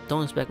this.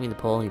 Don't expect me to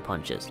pull any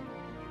punches.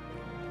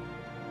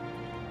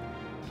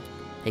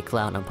 Hey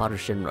Cloud, I'm part of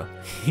Shinra.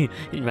 You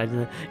imagine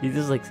that? You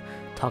just like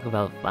talk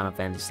about Final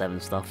Fantasy VII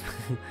stuff.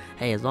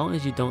 Hey, as long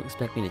as you don't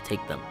expect me to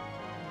take them.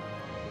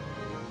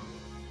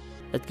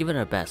 Let's give it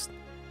our best.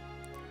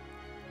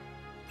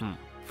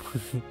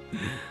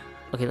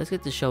 Okay, let's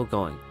get the show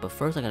going, but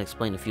first I gotta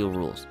explain a few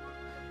rules.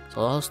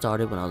 So it all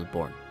started when I was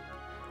born.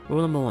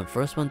 Rule number 1,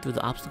 first one through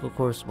the obstacle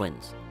course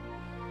wins.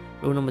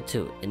 Rule number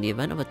 2, in the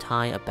event of a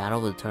tie, a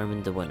battle will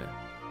determine the winner.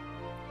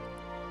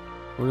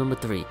 Rule number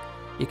 3,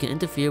 you can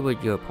interfere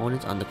with your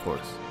opponents on the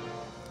course.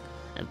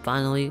 And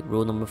finally,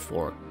 rule number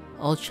 4,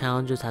 all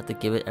challengers have to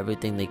give it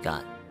everything they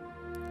got.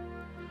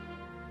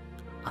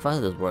 I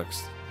thought this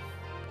works.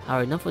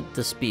 Alright, enough with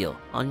the spiel.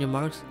 On your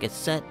marks, get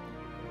set.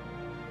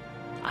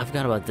 I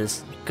forgot about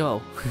this.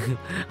 Go.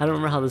 I don't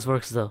remember how this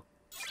works though.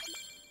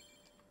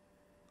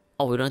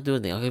 Oh, we don't have to do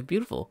anything. Okay,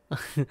 beautiful.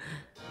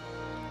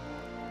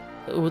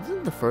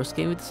 Wasn't the first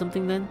game we did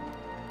something then?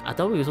 I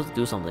thought we were supposed to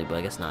do something, but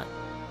I guess not.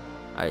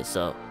 Alright,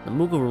 so the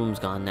Moogle room's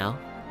gone now.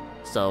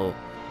 So,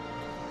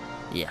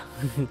 yeah.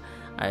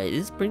 Alright,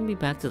 this brings me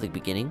back to the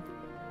beginning.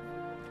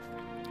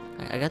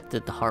 I got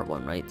the heart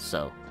one, right?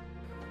 So,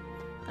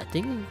 I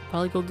think I'll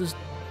probably go to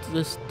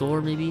this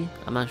door maybe?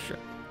 I'm not sure.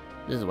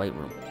 This is a white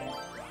room.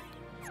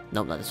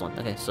 Nope, not this one.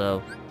 Okay,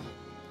 so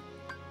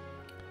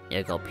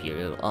Yeah, go up here.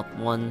 Go up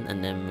one,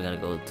 and then we gotta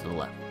go to the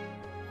left.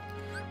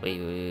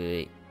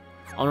 Wait.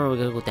 Oh no, we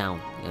gotta go down.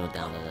 We gotta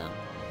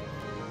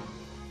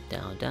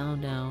go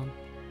down.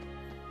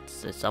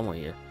 It's somewhere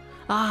here.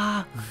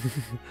 Ah!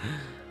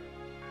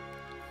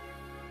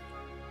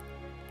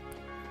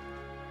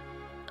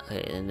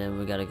 Okay, and then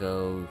we gotta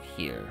go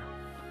here.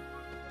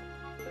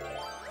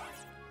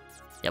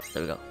 Yep,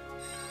 there we go.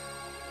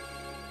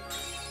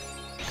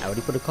 I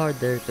already put a card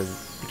there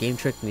because the game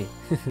tricked me.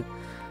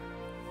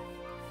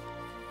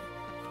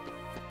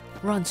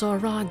 Run, Sora,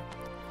 run!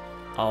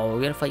 Oh,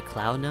 we gotta fight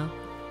Cloud now?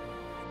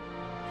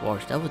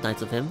 Gosh, that was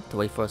nice of him to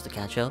wait for us to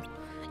catch up.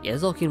 Yeah,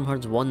 it's all Kingdom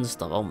Hearts 1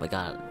 stuff. Oh my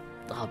god.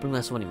 I'll bring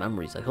back so many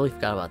memories. I totally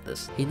forgot about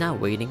this. He's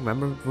not waiting.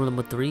 Remember rule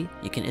number 3?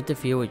 You can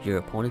interfere with your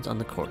opponents on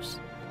the course.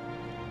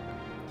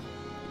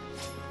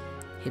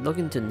 He's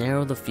looking to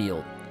narrow the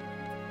field.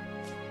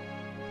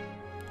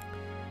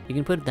 You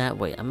can put it that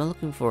way. I'm not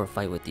looking for a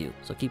fight with you,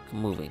 so keep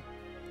moving.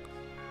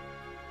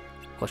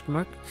 Question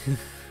mark?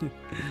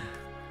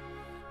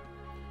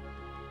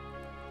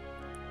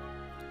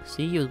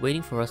 See, he was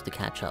waiting for us to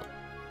catch up.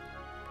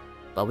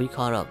 But we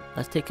caught up.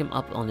 Let's take him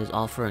up on his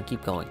offer and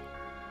keep going.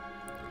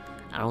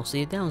 I don't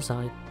see a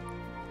downside.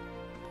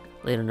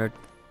 Later, nerd.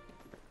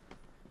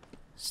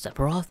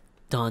 Sephiroth?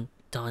 Dun.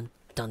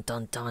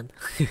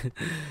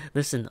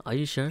 Listen, are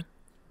you sure?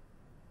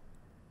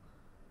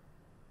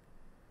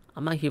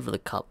 I'm not here for the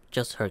cup,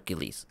 just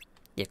Hercules.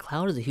 Yeah,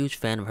 Cloud is a huge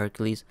fan of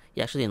Hercules.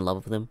 He's actually in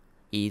love with him.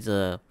 He's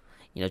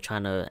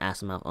trying to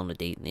ask him out on a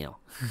date,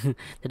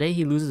 Today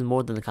he loses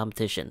more than the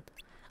competition.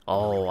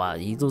 Oh wow,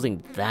 he's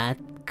losing that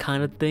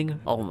kind of thing?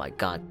 Oh my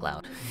god,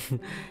 Cloud.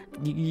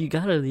 you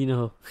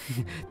gotta,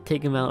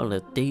 take him out on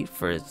a date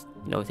first.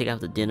 Take him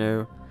out to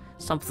dinner,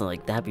 something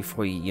like that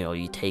before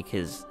you take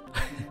his...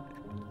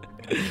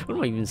 What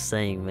am I even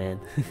saying, man?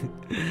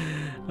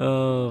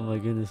 Oh my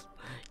goodness.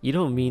 You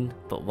don't mean,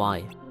 but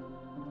why?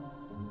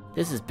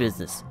 This is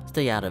business.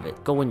 Stay out of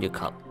it. Go win your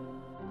cup.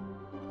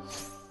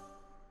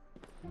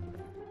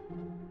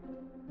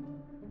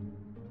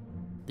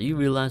 Do you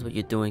realize what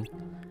you're doing?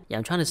 Yeah,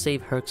 I'm trying to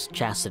save Herc's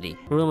chastity.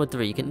 Rule number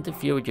 3, you can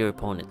interfere with your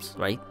opponents,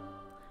 right?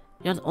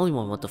 You're not the only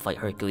one who wants to fight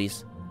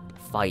Hercules.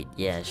 Fight,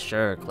 yeah,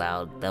 sure,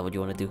 Cloud. That's what you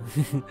want to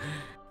do.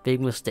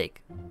 Big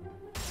mistake.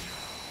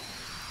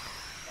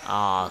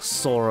 Ah,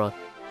 Sora.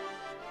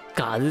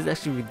 God, this is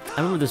actually... I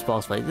remember this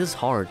boss fight. This is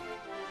hard.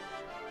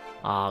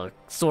 Ah,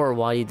 Sora,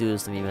 why you do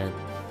this to me, man?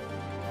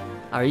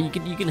 Alright,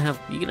 you can have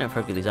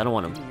Hercules. I don't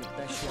want him.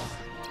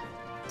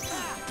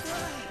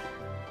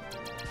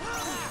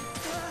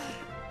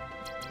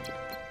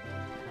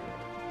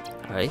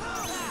 Alright.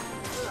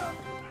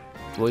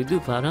 What you do,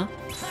 Cloud, huh?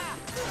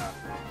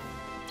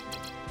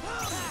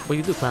 What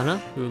you do, Cloud, huh?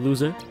 You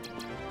loser.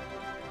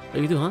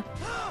 What you do, huh?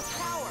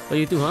 What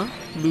you do, huh?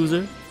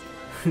 Loser.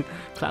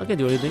 Cloud can't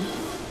do anything.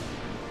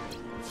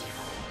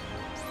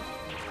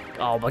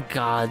 Oh my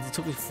god, it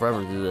took me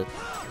forever to do that.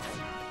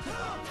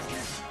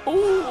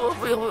 Oh,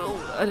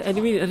 I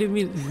didn't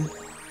mean.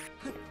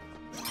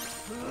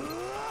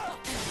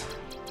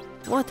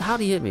 What? How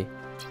did he hit me?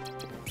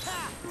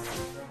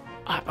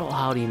 Oh,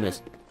 how did he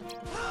miss?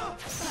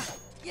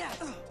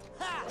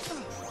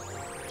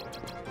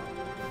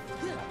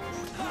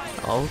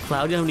 Oh,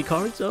 Cloud, you have any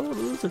cards? Oh,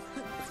 loser.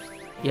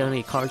 You have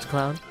any cards,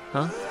 Cloud?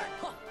 Huh?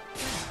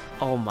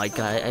 Oh my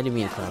god, I didn't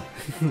mean to, Cloud.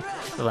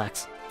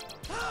 Relax.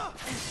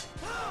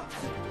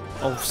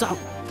 Oh, stop!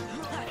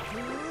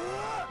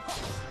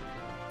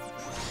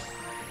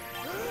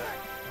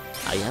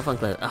 Ah, you have fun,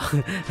 Cloud.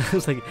 Oh, I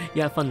was like,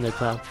 you have fun there,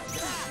 Cloud.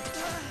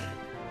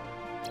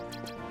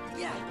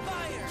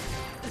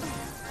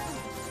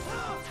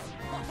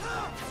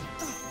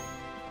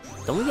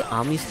 Don't we get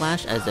Omni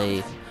Slash as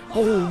a...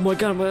 Oh my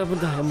god, I'm gonna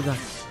die.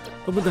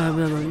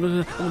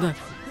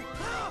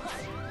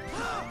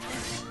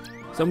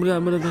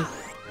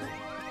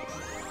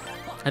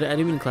 I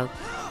didn't mean Cloud.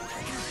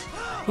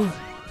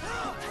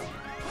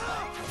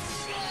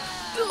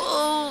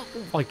 Oh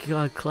my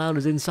god, Cloud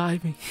is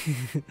inside me.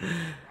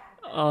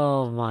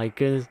 Oh my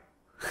goodness.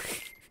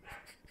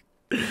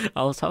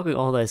 I was talking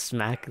all that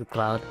smack to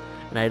Cloud,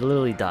 and I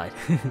literally died.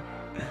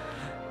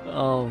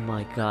 Oh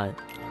my god.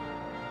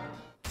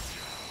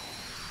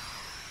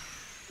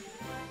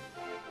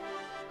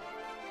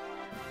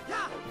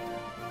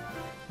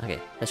 Okay,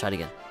 let's try it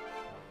again.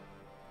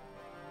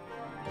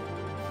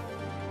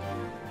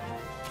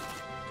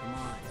 Come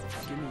on,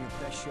 give me your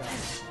best shot.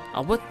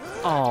 Oh, what?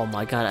 Oh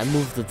my god, I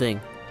moved the thing.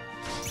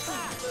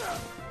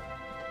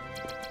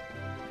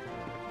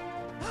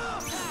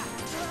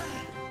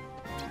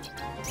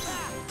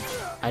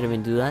 I didn't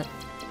even do that.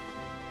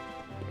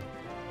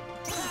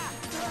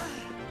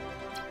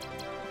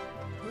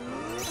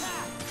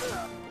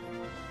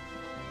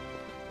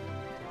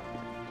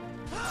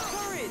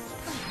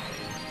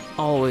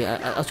 Oh wait,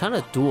 I was trying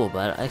to duel,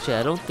 but actually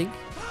I don't think...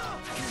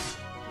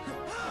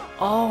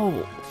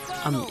 Oh!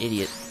 I'm an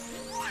idiot.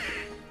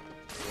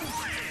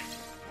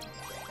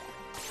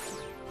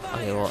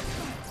 Okay, well...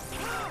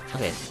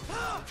 Okay.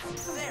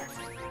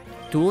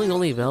 Dueling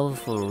only available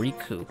for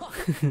Riku.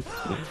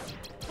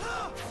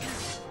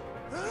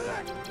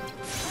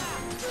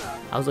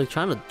 I was like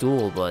trying to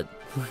duel, but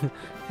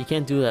you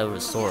can't do that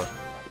with Sora.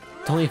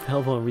 It's only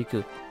available on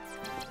Riku.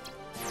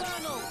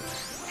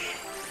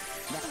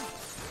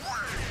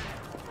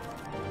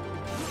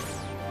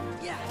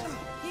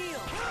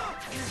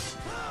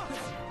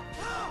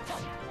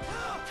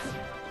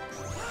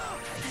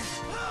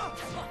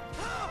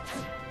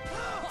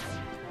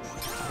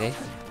 Okay.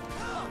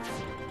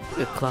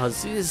 Look at Cloud,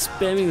 he's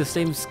spamming the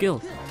same skill.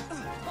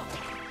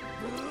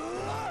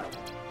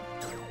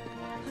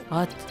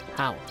 What?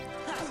 How?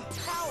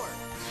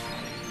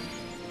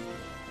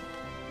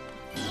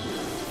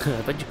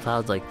 I bet you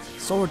Cloud's like,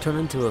 Sora turned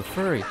into a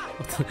furry.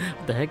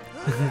 What the heck?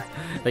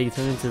 Like you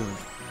turn into,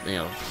 you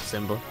know,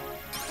 Simba.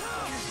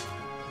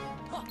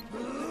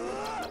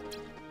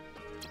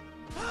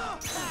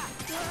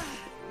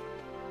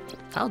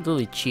 Cloud's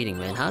really cheating,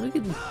 man. How did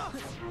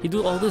you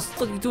do all this?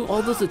 Look, you do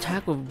all this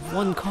attack with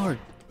one card.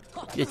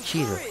 You're a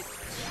cheater.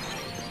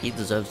 He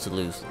deserves to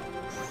lose.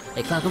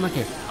 Hey, Cloud, come back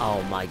here.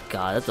 Oh my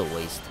god, that's a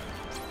waste.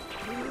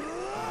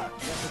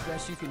 That's the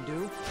best you can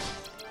do?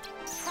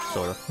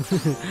 Sort of.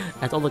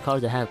 That's all the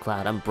cards I have,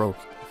 Cloud. I'm broke.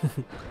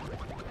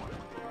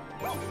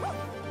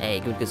 Hey,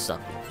 good stuff.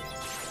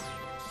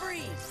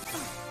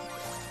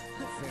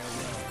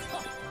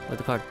 Where's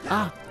the card?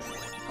 Ah!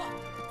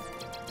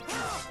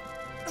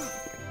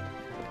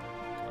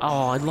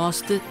 Oh, I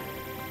lost it.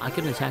 I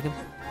couldn't attack him.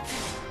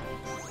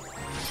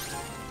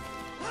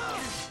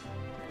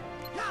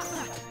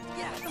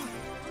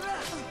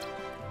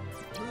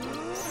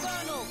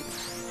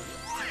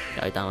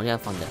 Alright, down. We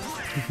gotta fun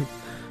there.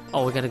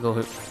 Oh, we gotta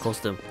go close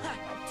to him.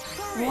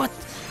 What?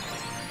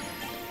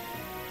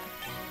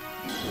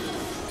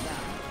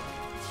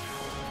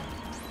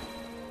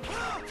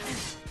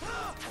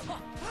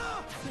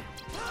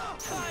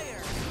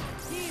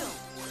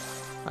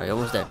 Alright,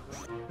 almost there.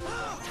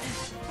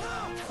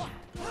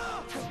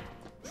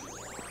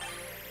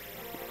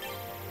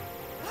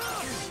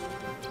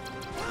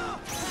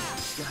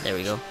 There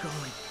we go.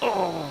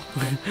 Oh,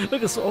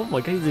 look at oh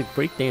my god, he's like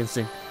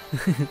breakdancing.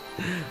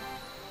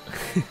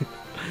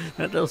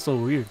 That was so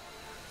weird.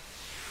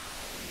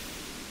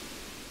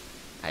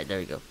 Alright, there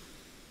we go.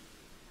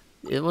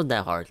 It wasn't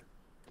that hard.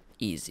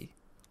 Easy.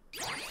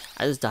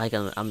 I just died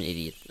because I'm an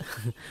idiot.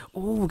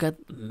 Oh, we got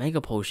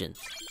Mega Potion.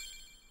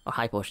 Or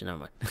High Potion, never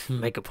mind.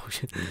 Mega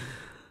Potion.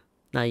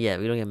 Not yet,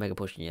 we don't get Mega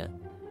Potion yet.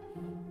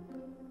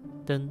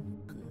 Dun.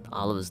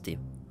 Oliver's team.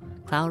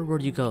 Cloud,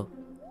 where'd you go?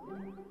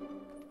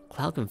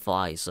 Cloud can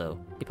fly, so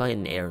he probably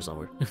in the air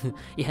somewhere.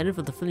 He headed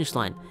for the finish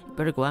line. You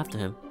better go after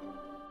him.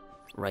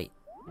 Right.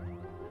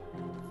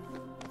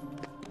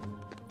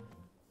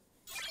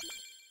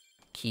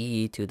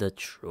 Key to the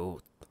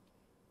truth.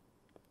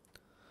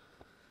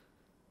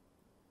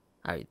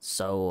 Alright,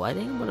 so I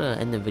think I'm gonna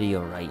end the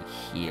video right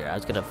here. I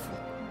was gonna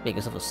make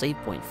myself a save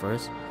point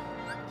first.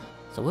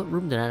 So what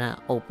room did I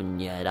not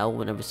open yet? I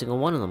opened every single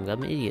one of them.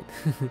 I'm an idiot.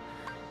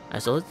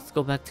 Alright, so let's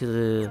go back to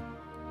the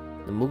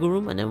Moogle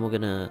room, and then we're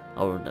gonna...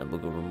 Oh, not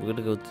Moogle room. We're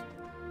gonna go to...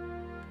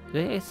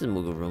 Yeah, it's the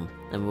Moogle room.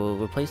 And we'll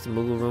replace the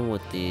Moogle room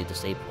with the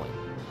save point.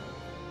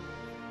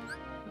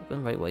 I'm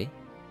going the right way.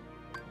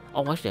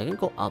 Oh, actually, I can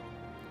go up.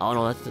 Oh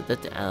no, that's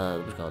what's it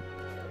called?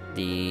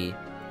 The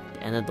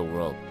end of the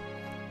world.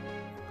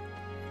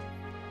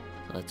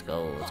 So let's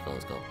go.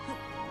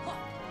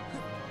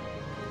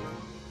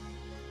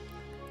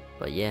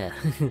 But yeah.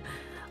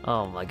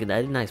 Oh my goodness,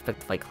 I did not expect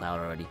to fight Cloud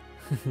already.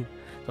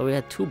 So we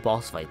had 2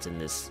 boss fights in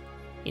this,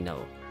 you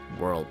know,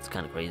 world. It's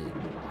kind of crazy.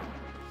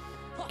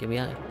 Get me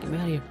out of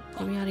here.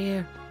 Get me out of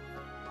here.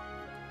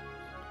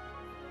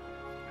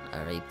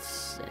 Alright,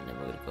 and then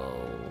we're gonna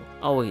go...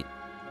 Oh wait.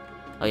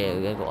 Oh yeah,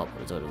 we gotta go up.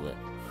 It's already lit.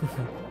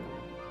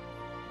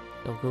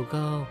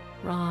 Go.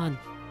 Run.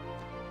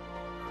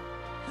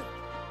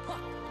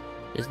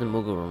 This is the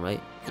Moogle room,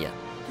 right? Yeah.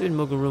 We're in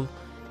the Moogle room.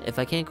 If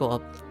I can't go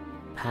up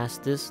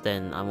past this,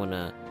 then I'm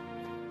gonna...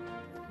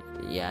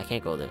 Yeah, I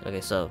can't go there.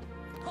 Okay, so...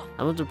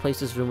 I'm going to replace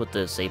this room with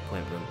the save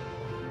point room.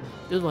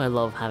 This is why I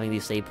love having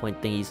these save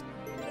point thingies.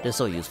 They're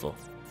so useful.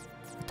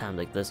 At times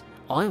like this.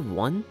 Oh, I have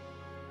 1?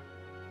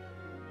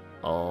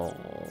 Oh,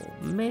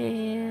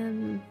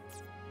 man.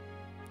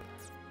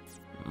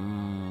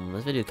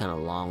 This video is kind of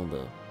long,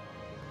 though.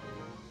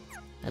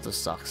 That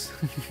just sucks.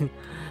 Should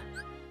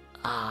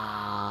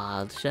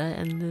I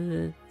end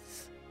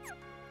this?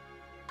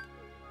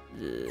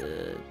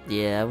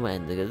 Yeah, I'm gonna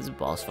end it. This is a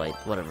boss fight.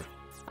 Whatever.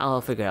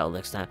 I'll figure it out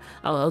next time.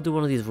 I'll do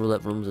one of these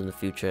roulette rooms in the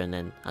future, and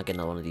then I'll get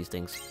another one of these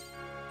things.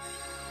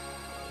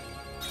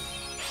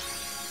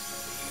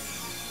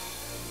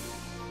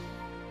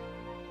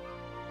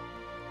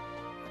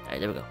 Alright,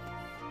 there we go.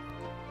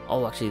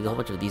 Oh, actually, there's a whole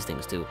bunch of these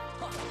things, too.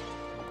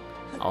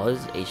 Oh,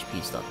 this is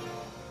HP stuff.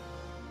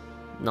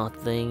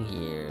 Nothing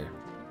here.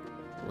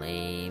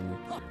 Lame.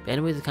 But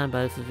anyways, it's kind of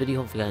about it for the video.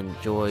 Hopefully you guys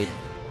enjoyed.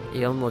 If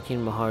you have more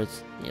Kingdom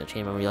Hearts, you know,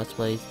 Chain Memory Let's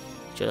Plays,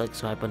 check out the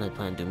subscribe button. I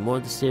plan to do more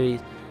of the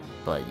series.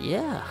 But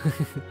yeah.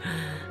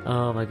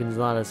 Oh my goodness, a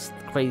lot of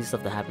crazy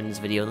stuff that happened in this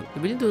video.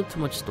 We didn't do too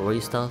much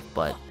story stuff,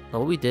 but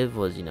what we did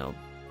was, you know,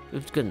 it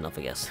was good enough,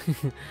 I guess.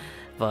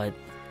 But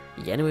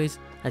Yeah, anyways,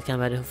 that's kind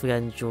of about it. Hopefully you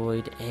guys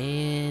enjoyed,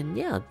 and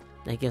yeah,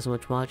 thank you guys so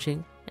much for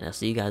watching, and I'll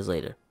see you guys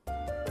later.